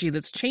technology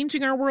that's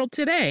changing our world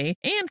today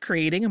and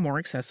creating a more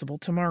accessible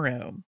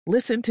tomorrow.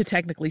 Listen to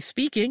Technically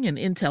Speaking, an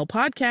Intel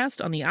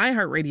podcast on the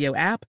iHeartRadio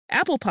app,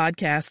 Apple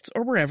Podcasts,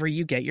 or wherever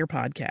you get your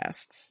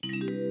podcasts.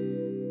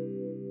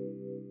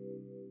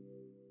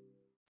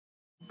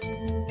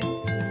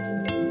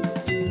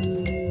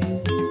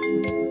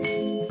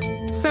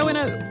 So in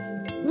a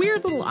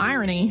weird little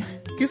irony,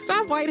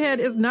 Gustav Whitehead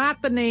is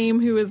not the name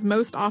who is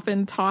most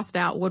often tossed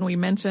out when we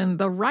mention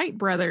the Wright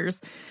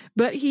brothers,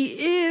 but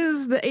he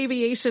is the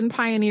aviation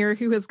pioneer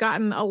who has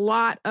gotten a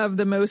lot of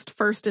the most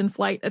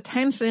first-in-flight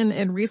attention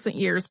in recent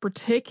years,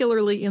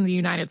 particularly in the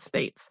United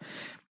States.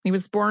 He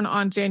was born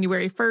on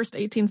January 1st,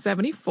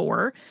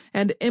 1874,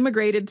 and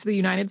immigrated to the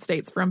United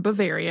States from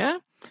Bavaria.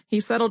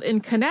 He settled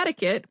in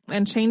Connecticut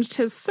and changed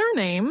his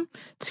surname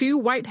to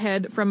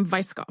Whitehead from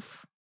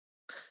Weisskopf.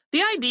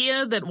 The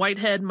idea that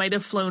Whitehead might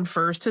have flown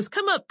first has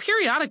come up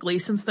periodically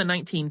since the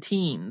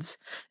 19-teens,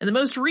 and the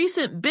most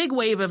recent big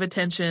wave of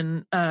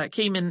attention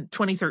came in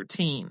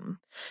 2013.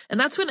 And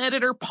that's when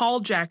editor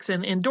Paul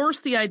Jackson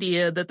endorsed the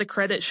idea that the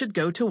credit should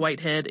go to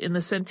Whitehead in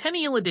the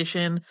centennial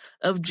edition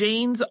of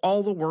Jane's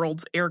All the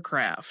World's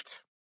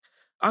Aircraft.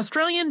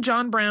 Australian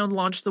John Brown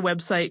launched the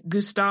website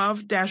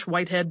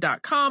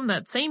gustav-whitehead.com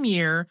that same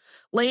year,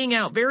 laying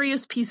out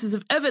various pieces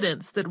of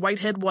evidence that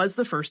Whitehead was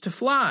the first to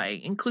fly,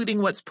 including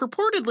what's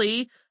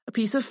purportedly a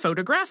piece of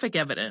photographic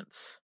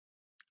evidence.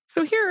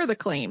 So here are the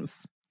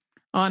claims.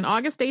 On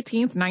August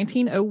 18th,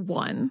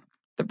 1901,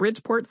 the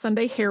Bridgeport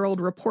Sunday Herald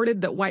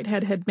reported that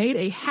Whitehead had made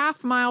a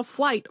half-mile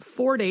flight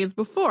 4 days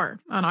before,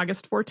 on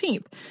August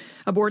 14th,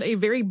 aboard a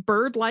very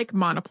bird-like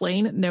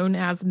monoplane known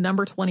as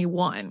Number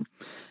 21.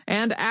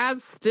 And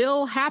as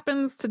still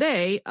happens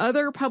today,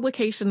 other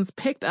publications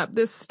picked up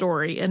this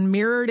story and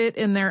mirrored it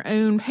in their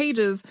own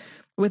pages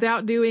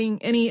without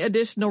doing any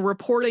additional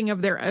reporting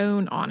of their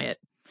own on it.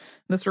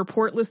 This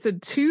report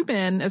listed two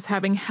men as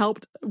having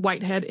helped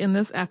Whitehead in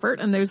this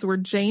effort, and those were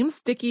James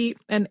Dickey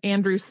and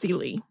Andrew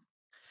Seeley.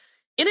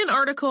 In an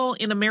article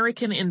in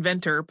American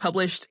Inventor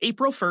published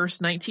April 1st,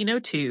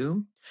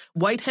 1902,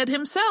 Whitehead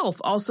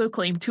himself also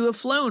claimed to have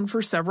flown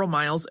for several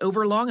miles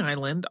over Long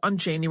Island on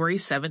January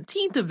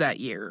 17th of that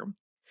year.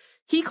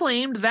 He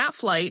claimed that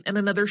flight and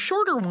another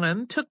shorter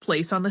one took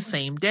place on the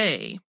same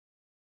day.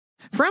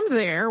 From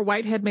there,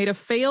 Whitehead made a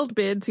failed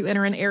bid to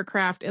enter an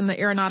aircraft in the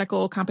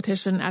aeronautical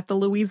competition at the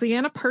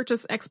Louisiana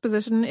Purchase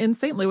Exposition in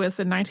St. Louis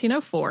in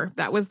 1904.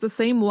 That was the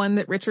same one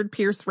that Richard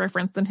Pierce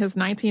referenced in his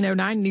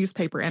 1909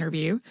 newspaper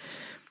interview.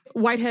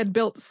 Whitehead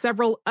built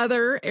several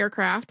other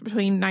aircraft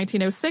between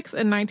 1906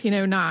 and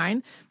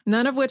 1909,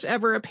 none of which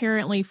ever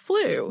apparently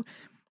flew.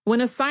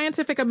 When a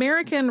Scientific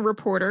American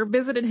reporter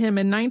visited him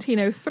in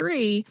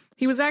 1903,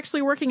 he was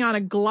actually working on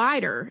a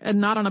glider and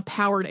not on a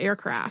powered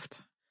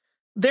aircraft.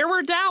 There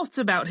were doubts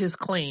about his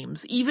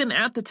claims, even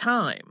at the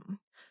time.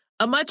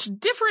 A much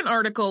different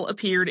article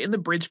appeared in the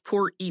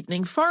Bridgeport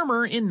Evening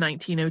Farmer in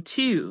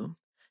 1902,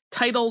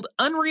 titled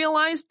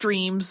Unrealized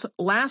Dreams,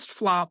 Last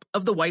Flop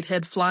of the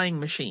Whitehead Flying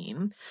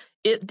Machine.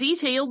 It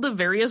detailed the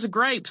various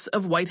gripes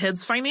of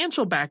Whitehead's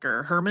financial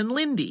backer, Herman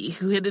Lindy,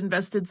 who had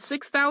invested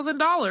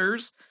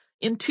 $6,000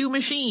 in two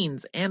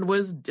machines and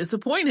was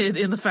disappointed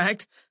in the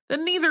fact that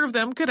neither of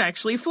them could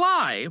actually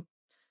fly.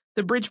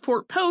 The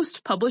Bridgeport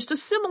Post published a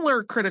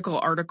similar critical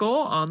article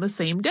on the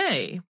same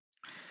day.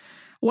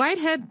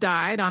 Whitehead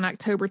died on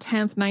October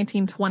 10th,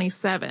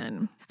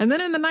 1927. And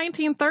then in the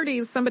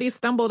 1930s, somebody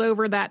stumbled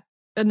over that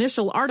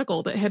initial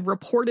article that had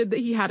reported that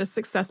he had a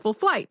successful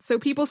flight. So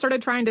people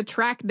started trying to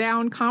track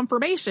down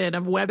confirmation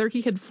of whether he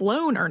had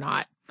flown or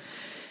not.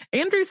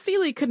 Andrew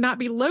Seeley could not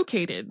be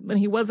located, and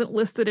he wasn't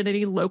listed in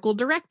any local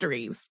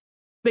directories.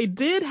 They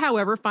did,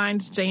 however,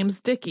 find James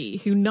Dickey,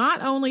 who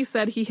not only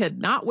said he had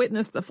not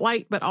witnessed the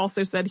flight, but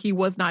also said he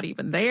was not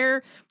even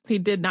there. He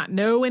did not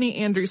know any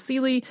Andrew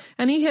Seeley,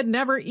 and he had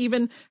never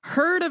even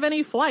heard of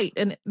any flight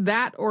in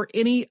that or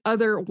any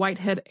other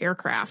Whitehead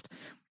aircraft.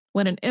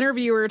 When an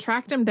interviewer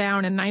tracked him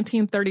down in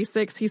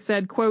 1936, he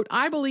said, quote,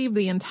 "I believe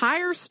the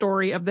entire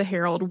story of the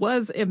Herald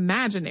was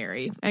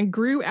imaginary," and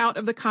grew out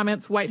of the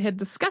comments Whitehead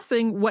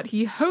discussing what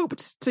he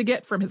hoped to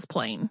get from his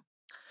plane.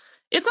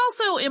 It's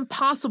also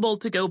impossible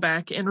to go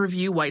back and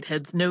review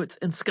Whitehead's notes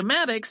and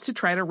schematics to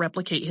try to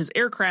replicate his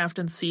aircraft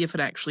and see if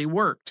it actually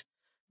worked,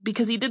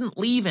 because he didn't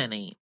leave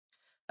any.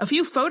 A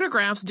few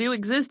photographs do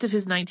exist of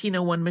his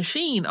 1901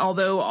 machine,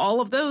 although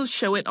all of those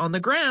show it on the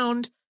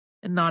ground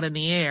and not in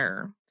the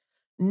air.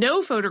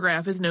 No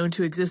photograph is known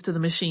to exist of the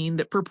machine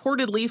that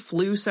purportedly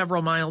flew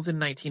several miles in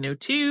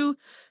 1902,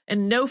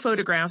 and no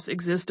photographs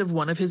exist of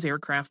one of his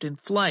aircraft in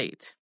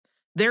flight.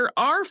 There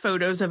are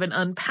photos of an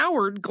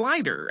unpowered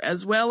glider,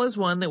 as well as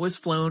one that was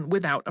flown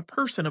without a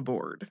person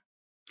aboard.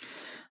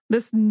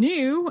 This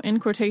new,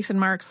 in quotation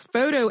marks,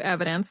 photo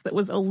evidence that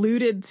was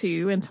alluded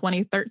to in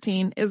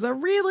 2013 is a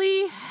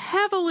really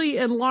heavily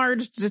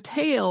enlarged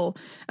detail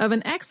of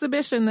an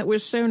exhibition that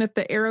was shown at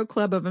the Aero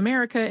Club of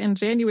America in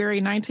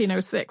January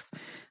 1906.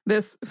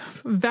 This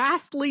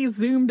vastly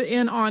zoomed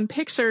in on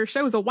picture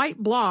shows a white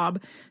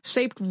blob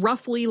shaped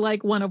roughly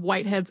like one of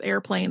Whitehead's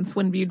airplanes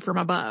when viewed from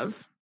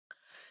above.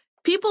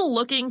 People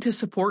looking to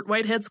support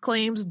Whitehead's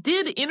claims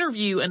did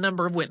interview a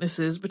number of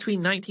witnesses between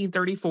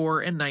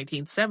 1934 and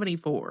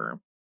 1974.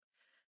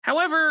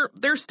 However,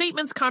 their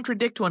statements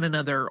contradict one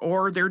another,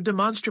 or they're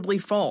demonstrably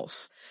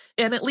false,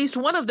 and at least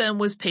one of them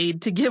was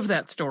paid to give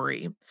that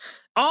story.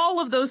 All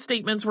of those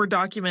statements were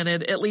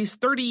documented at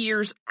least 30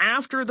 years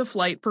after the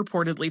flight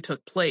purportedly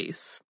took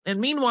place.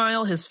 And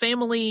meanwhile, his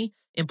family,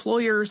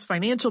 employers,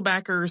 financial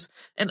backers,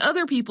 and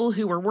other people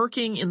who were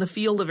working in the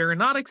field of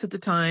aeronautics at the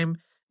time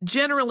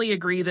generally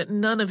agree that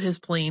none of his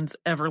planes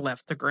ever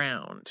left the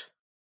ground.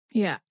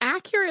 Yeah,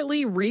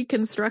 accurately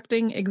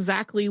reconstructing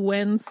exactly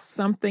when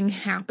something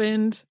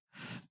happened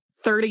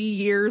 30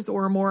 years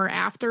or more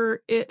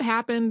after it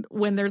happened,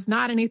 when there's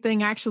not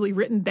anything actually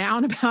written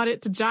down about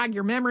it to jog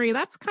your memory,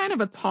 that's kind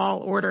of a tall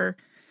order.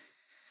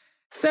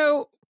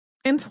 So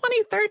in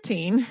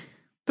 2013,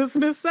 the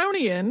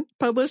Smithsonian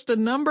published a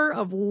number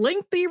of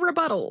lengthy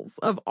rebuttals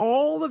of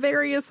all the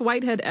various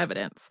Whitehead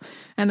evidence,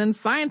 and then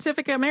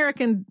Scientific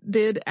American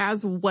did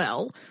as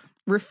well,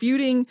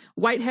 refuting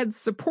Whitehead's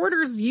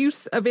supporters'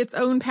 use of its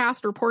own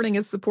past reporting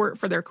as support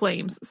for their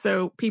claims.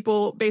 So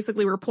people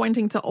basically were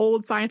pointing to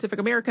old Scientific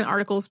American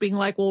articles being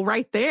like, well,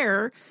 right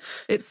there,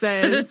 it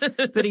says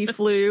that he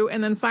flew.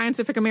 And then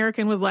Scientific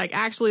American was like,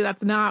 actually,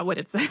 that's not what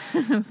it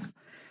says.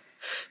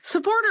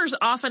 Supporters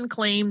often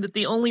claim that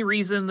the only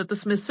reason that the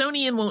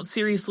Smithsonian won't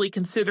seriously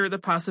consider the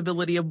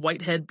possibility of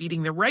Whitehead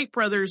beating the Wright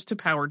brothers to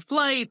powered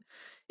flight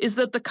is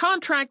that the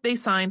contract they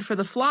signed for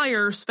the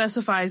flyer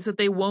specifies that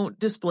they won't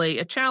display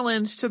a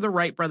challenge to the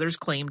Wright brothers'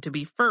 claim to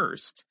be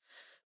first.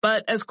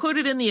 But as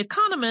quoted in The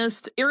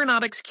Economist,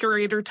 aeronautics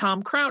curator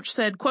Tom Crouch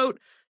said, quote,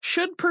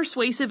 "Should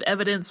persuasive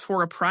evidence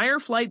for a prior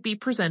flight be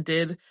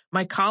presented,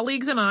 my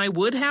colleagues and I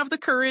would have the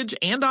courage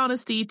and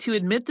honesty to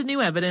admit the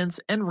new evidence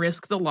and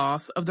risk the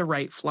loss of the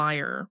Wright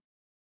flyer."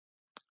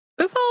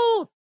 This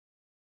whole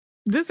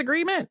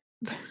disagreement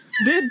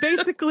did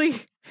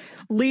basically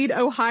lead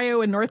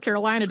Ohio and North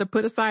Carolina to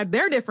put aside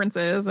their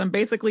differences and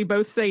basically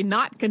both say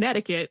not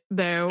Connecticut,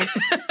 though.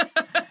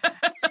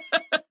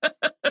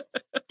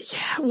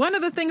 Yeah, one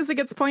of the things that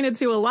gets pointed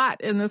to a lot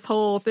in this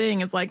whole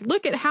thing is like,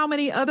 look at how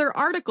many other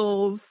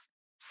articles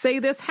say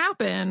this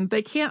happened.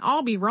 They can't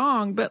all be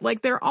wrong, but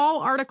like they're all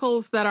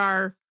articles that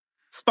are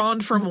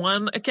spawned from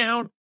one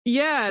account.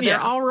 Yeah,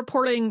 they're all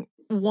reporting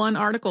one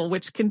article,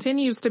 which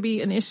continues to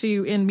be an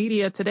issue in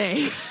media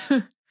today.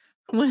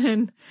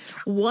 When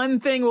one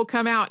thing will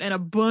come out and a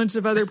bunch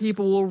of other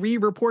people will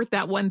re-report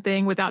that one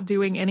thing without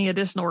doing any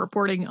additional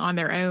reporting on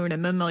their own.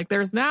 And then like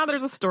there's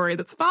a story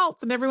that's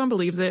false and everyone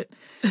believes it.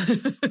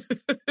 Do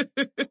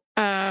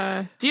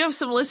you have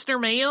some listener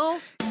mail?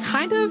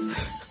 Kind of.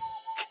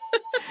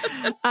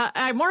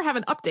 I more have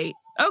an update.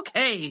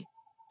 Okay.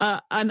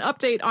 An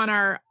update on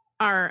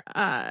our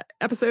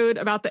episode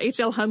about the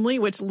H.L. Hunley,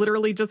 which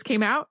literally just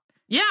came out.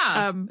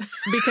 Yeah.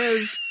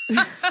 Because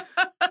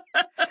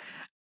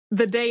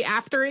the day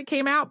after it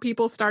came out,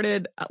 people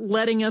started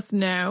letting us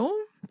know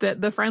that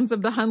the Friends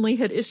of the Hunley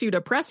had issued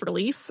a press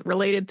release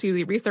related to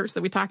the research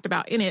that we talked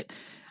about in it.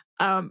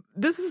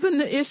 This is an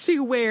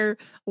issue where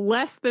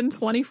less than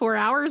 24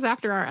 hours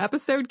after our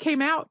episode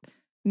came out,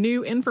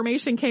 new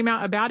information came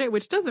out about it,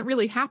 which doesn't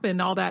really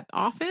happen all that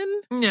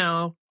often.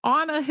 No.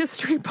 On a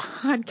history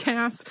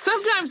podcast.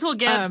 Sometimes we'll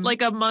get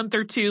like a month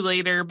or two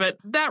later, but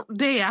that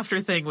day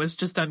after thing was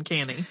just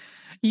uncanny.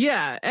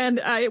 Yeah, and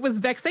it was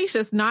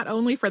vexatious not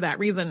only for that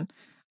reason,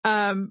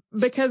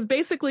 because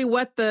basically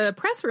what the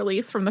press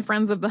release from the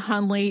Friends of the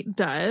Hunley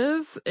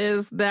does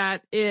is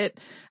that it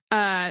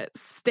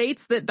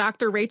states that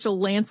Dr. Rachel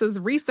Lance's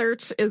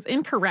research is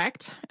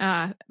incorrect.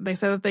 They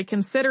said that they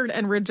considered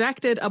and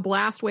rejected a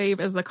blast wave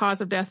as the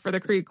cause of death for the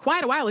crew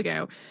quite a while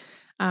ago,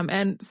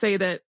 and say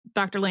that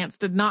Dr. Lance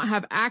did not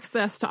have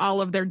access to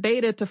all of their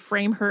data to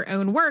frame her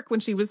own work when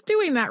she was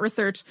doing that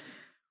research.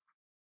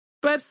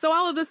 But so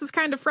all of this is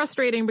kind of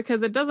frustrating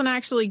because it doesn't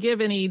actually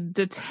give any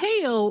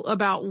detail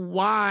about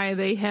why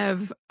they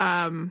had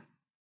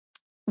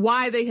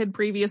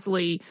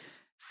previously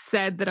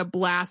said that a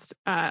blast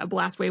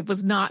wave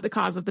was not the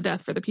cause of the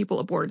death for the people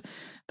aboard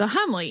the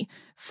Hunley.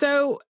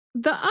 So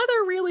the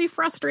other really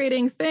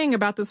frustrating thing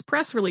about this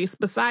press release,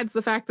 besides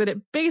the fact that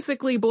it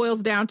basically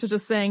boils down to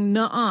just saying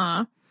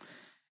nuh-uh,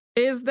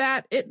 is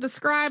that it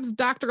describes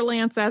Dr.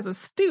 Lance as a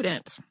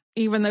student.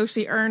 even though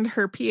she earned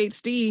her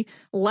PhD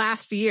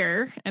last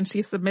year, and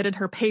she submitted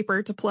her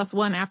paper to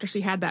 +1 after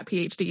she had that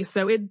PhD.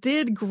 So it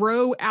did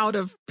grow out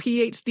of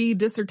PhD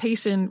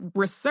dissertation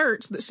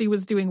research that she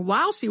was doing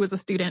while she was a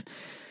student,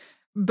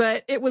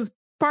 but it was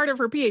part of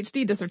her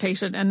PhD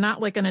dissertation and not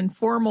like an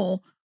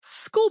informal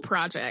school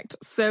project.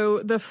 So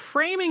the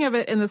framing of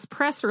it in this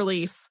press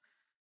release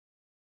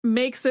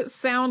makes it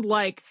sound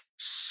like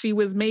she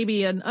was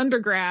maybe an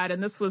undergrad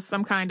and this was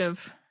some kind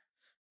of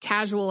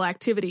casual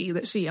activity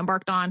that she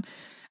embarked on.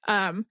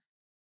 And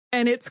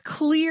it's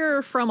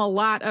clear from a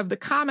lot of the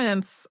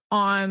comments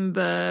on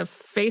the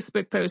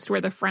Facebook post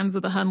where the Friends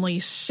of the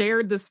Hunley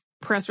shared this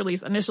press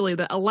release initially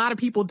that a lot of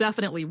people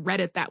definitely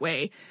read it that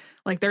way.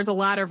 Like there's a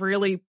lot of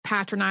really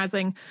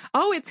patronizing,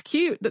 oh, it's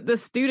cute that the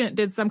student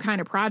did some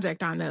kind of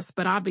project on this,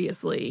 but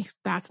obviously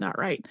that's not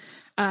right.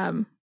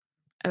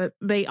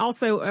 They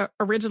also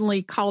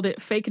originally called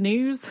it fake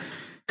news,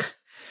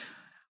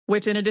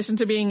 which in addition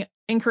to being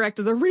incorrect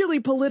is a really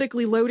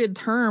politically loaded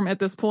term at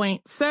this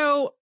point.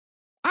 So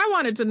I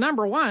wanted to,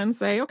 number one,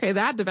 say, okay,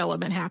 that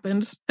development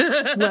happened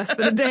less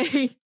than a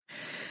day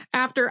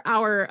after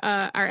our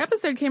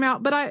episode came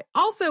out. But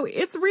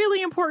it's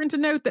really important to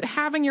note that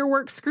having your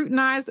work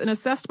scrutinized and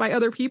assessed by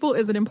other people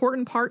is an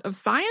important part of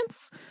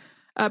science.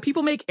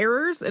 People make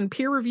errors and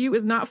peer review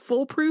is not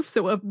foolproof.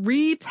 So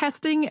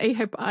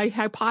retesting a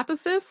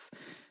hypothesis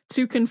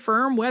to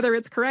confirm whether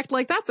it's correct,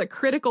 like that's a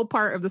critical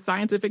part of the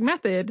scientific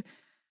method.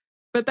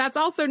 But that's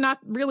also not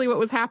really what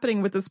was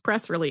happening with this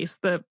press release.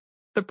 The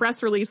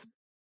press release,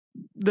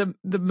 the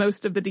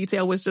most of the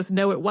detail was just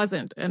no, it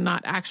wasn't, and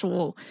not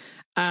actual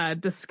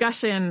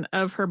discussion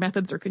of her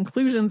methods or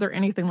conclusions or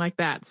anything like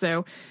that.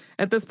 So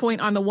at this point,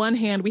 on the one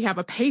hand, we have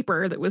a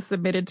paper that was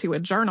submitted to a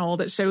journal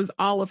that shows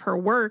all of her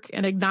work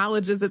and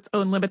acknowledges its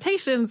own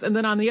limitations. And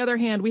then on the other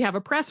hand, we have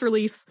a press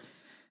release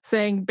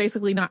saying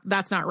basically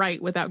that's not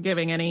right without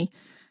giving any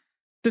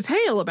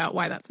detail about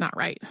why that's not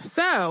right.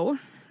 So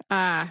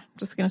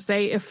just going to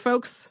say, if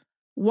folks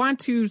want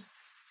to,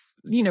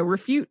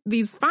 refute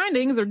these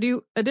findings or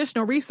do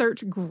additional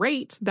research,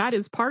 great. That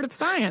is part of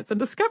science and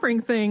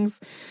discovering things.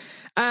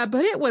 But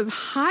it was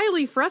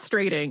highly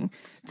frustrating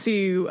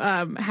to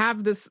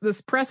have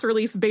this press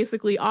release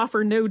basically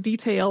offer no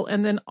detail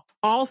and then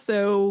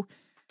also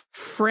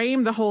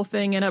frame the whole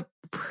thing in a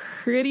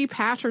pretty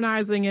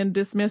patronizing and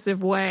dismissive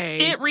way.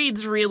 It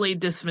reads really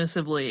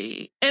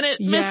dismissively, and it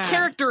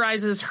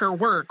mischaracterizes her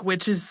work,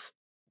 which is,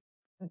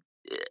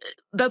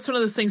 that's one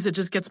of those things that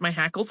just gets my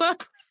hackles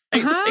up.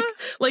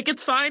 Like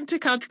it's fine to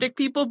contradict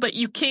people, but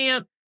you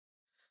can't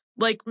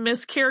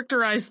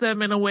mischaracterize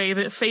them in a way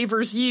that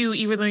favors you,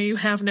 even though you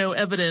have no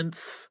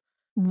evidence,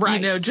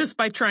 right? Just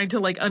by trying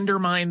to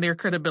undermine their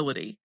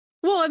credibility.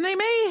 Well, and they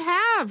may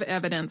have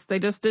evidence. They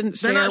just didn't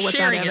share what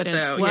that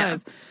evidence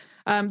was.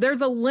 Yeah.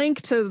 There's a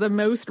link to the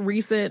most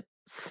recent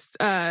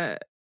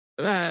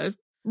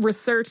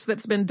research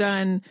that's been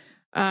done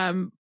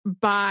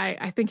by,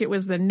 I think it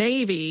was the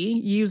Navy,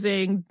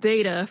 using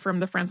data from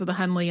the Friends of the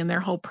Hunley and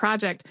their whole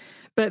project.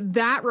 But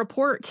that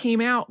report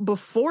came out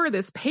before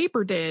this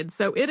paper did.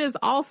 So it is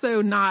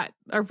also not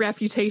a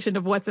refutation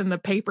of what's in the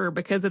paper,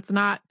 because it's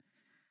not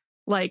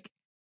like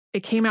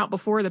it came out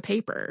before the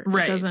paper.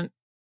 Right.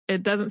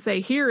 It doesn't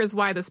say, here is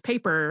why this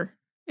paper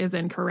is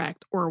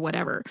incorrect or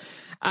whatever.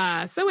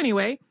 So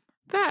anyway,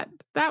 that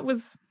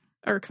was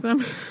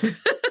irksome.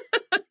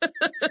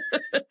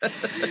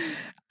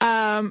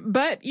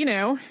 But,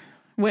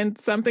 when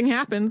something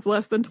happens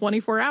less than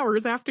 24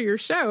 hours after your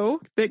show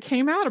that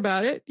came out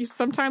about it,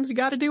 sometimes you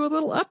got to do a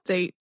little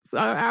update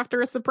after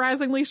a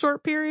surprisingly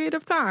short period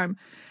of time.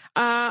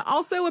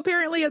 Also,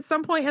 apparently at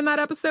some point in that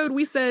episode,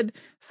 we said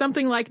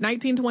something like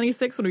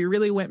 1926 when we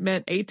really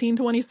meant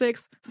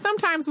 1826.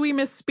 Sometimes we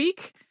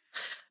misspeak.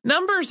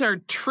 Numbers are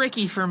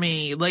tricky for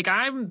me.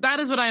 That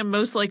is what I am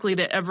most likely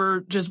to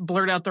ever just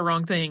blurt out the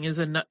wrong thing, is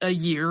a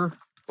year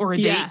or a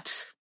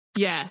date.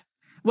 Yeah.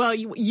 Well,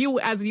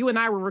 as you and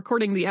I were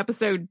recording the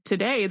episode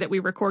today that we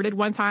recorded,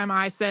 one time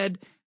I said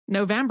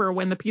November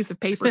when the piece of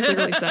paper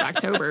clearly said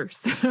October.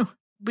 So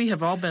we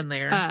have all been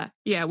there.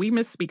 Yeah, we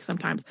misspeak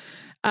sometimes.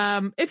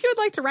 If you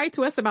would like to write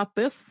to us about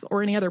this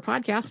or any other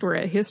podcast, we're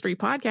at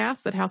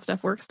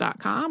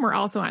historypodcast@howstuffworks.com. We're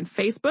also on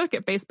Facebook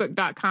at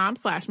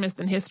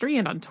facebook.com/missedinhistory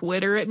and on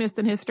Twitter at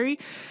missedinhistory.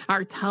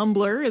 Our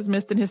Tumblr is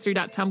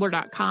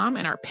missedinhistory.tumblr.com,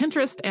 and our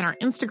Pinterest and our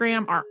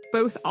Instagram are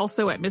both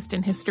also at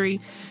missedinhistory.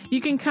 You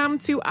can come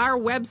to our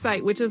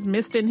website, which is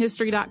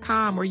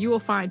missedinhistory.com, where you will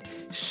find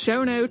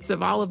show notes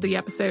of all of the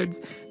episodes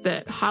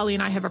that Holly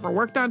and I have ever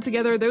worked on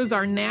together. Those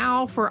are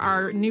now, for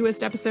our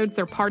newest episodes,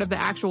 they're part of the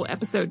actual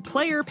episode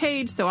player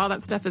page. So all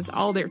that stuff is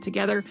all there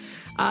together.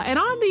 And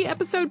on the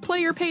episode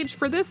player page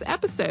for this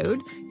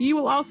episode, you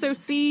will also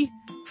see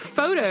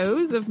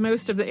photos of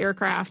most of the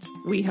aircraft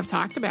we have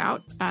talked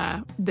about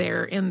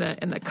there in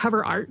the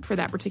cover art for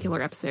that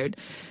particular episode.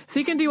 So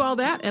you can do all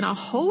that and a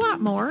whole lot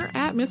more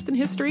at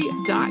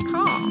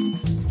missedinhistory.com.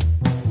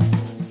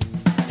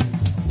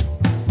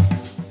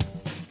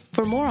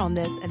 For more on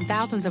this and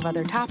thousands of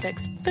other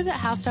topics, visit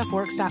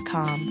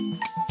howstuffworks.com.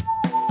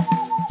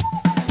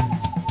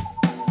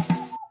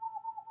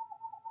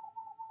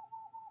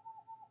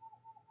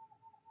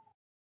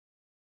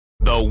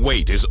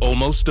 wait is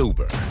almost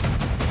over.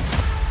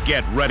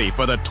 Get ready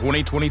for the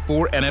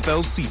 2024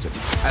 NFL season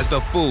as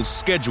the full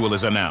schedule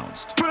is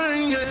announced.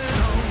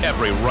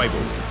 Every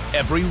rivalry,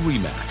 every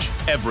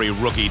rematch, every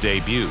rookie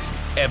debut,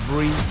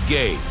 every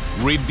game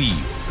revealed.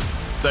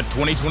 The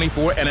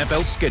 2024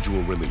 NFL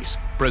schedule release,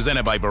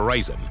 presented by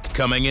Verizon,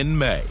 coming in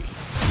May.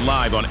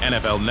 Live on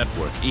NFL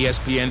Network,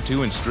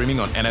 ESPN2, and streaming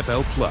on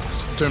NFL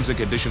Plus. Terms and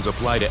conditions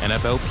apply to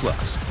NFL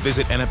Plus.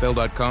 Visit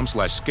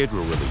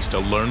NFL.com/schedule release to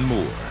learn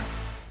more.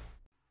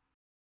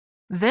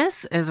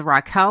 This is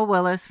Raquel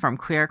Willis from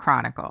Queer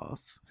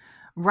Chronicles.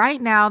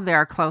 Right now, there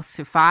are close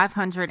to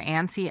 500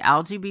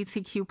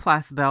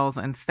 anti-LGBTQ+ bills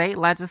in state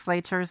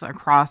legislatures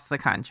across the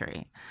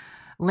country.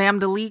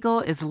 Lambda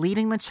Legal is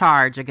leading the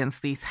charge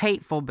against these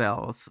hateful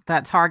bills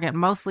that target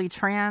mostly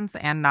trans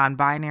and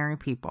non-binary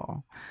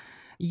people.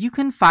 You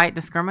can fight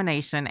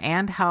discrimination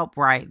and help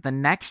write the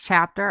next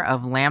chapter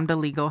of Lambda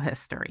Legal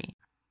history.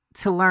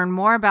 To learn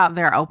more about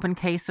their open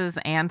cases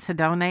and to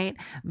donate,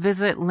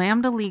 visit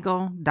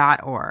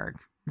lambdalegal.org.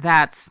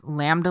 That's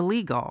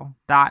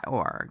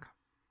lambdalegal.org.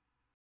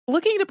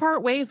 Looking to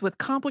part ways with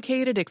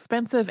complicated,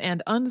 expensive,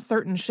 and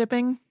uncertain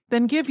shipping?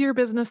 Then give your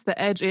business the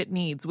edge it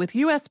needs with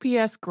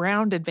USPS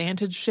Ground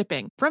Advantage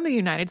shipping from the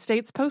United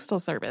States Postal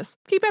Service.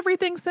 Keep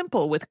everything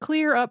simple with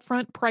clear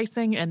upfront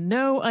pricing and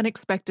no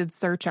unexpected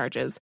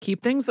surcharges.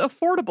 Keep things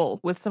affordable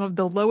with some of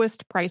the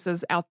lowest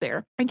prices out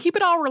there. And keep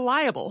it all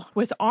reliable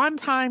with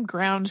on-time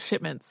ground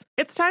shipments.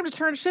 It's time to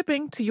turn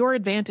shipping to your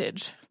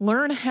advantage.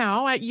 Learn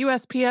how at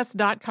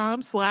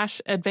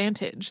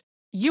USPS.com/advantage.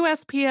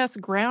 USPS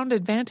Ground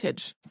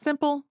Advantage.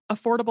 Simple,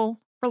 affordable,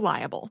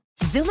 reliable.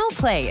 Xumo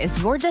Play is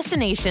your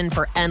destination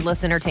for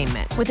endless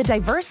entertainment. With a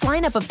diverse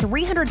lineup of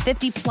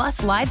 350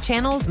 plus live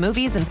channels,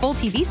 movies, and full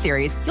TV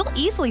series, you'll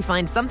easily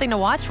find something to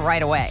watch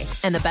right away.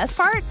 And the best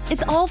part?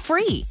 It's all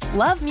free.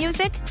 Love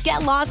music?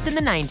 Get lost in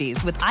the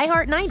 90s with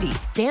iHeart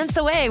 90s, dance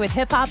away with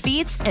hip-hop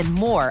beats, and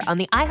more on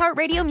the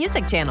iHeartRadio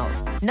music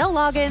channels. No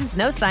logins,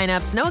 no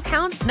signups, no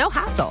accounts, no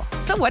hassle.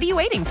 So what are you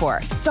waiting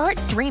for? Start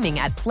streaming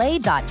at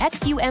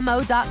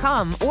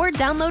play.xumo.com or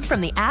download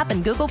from the app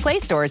and Google Play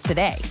stores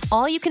today.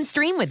 All you can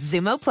stream with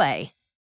Xumo Play.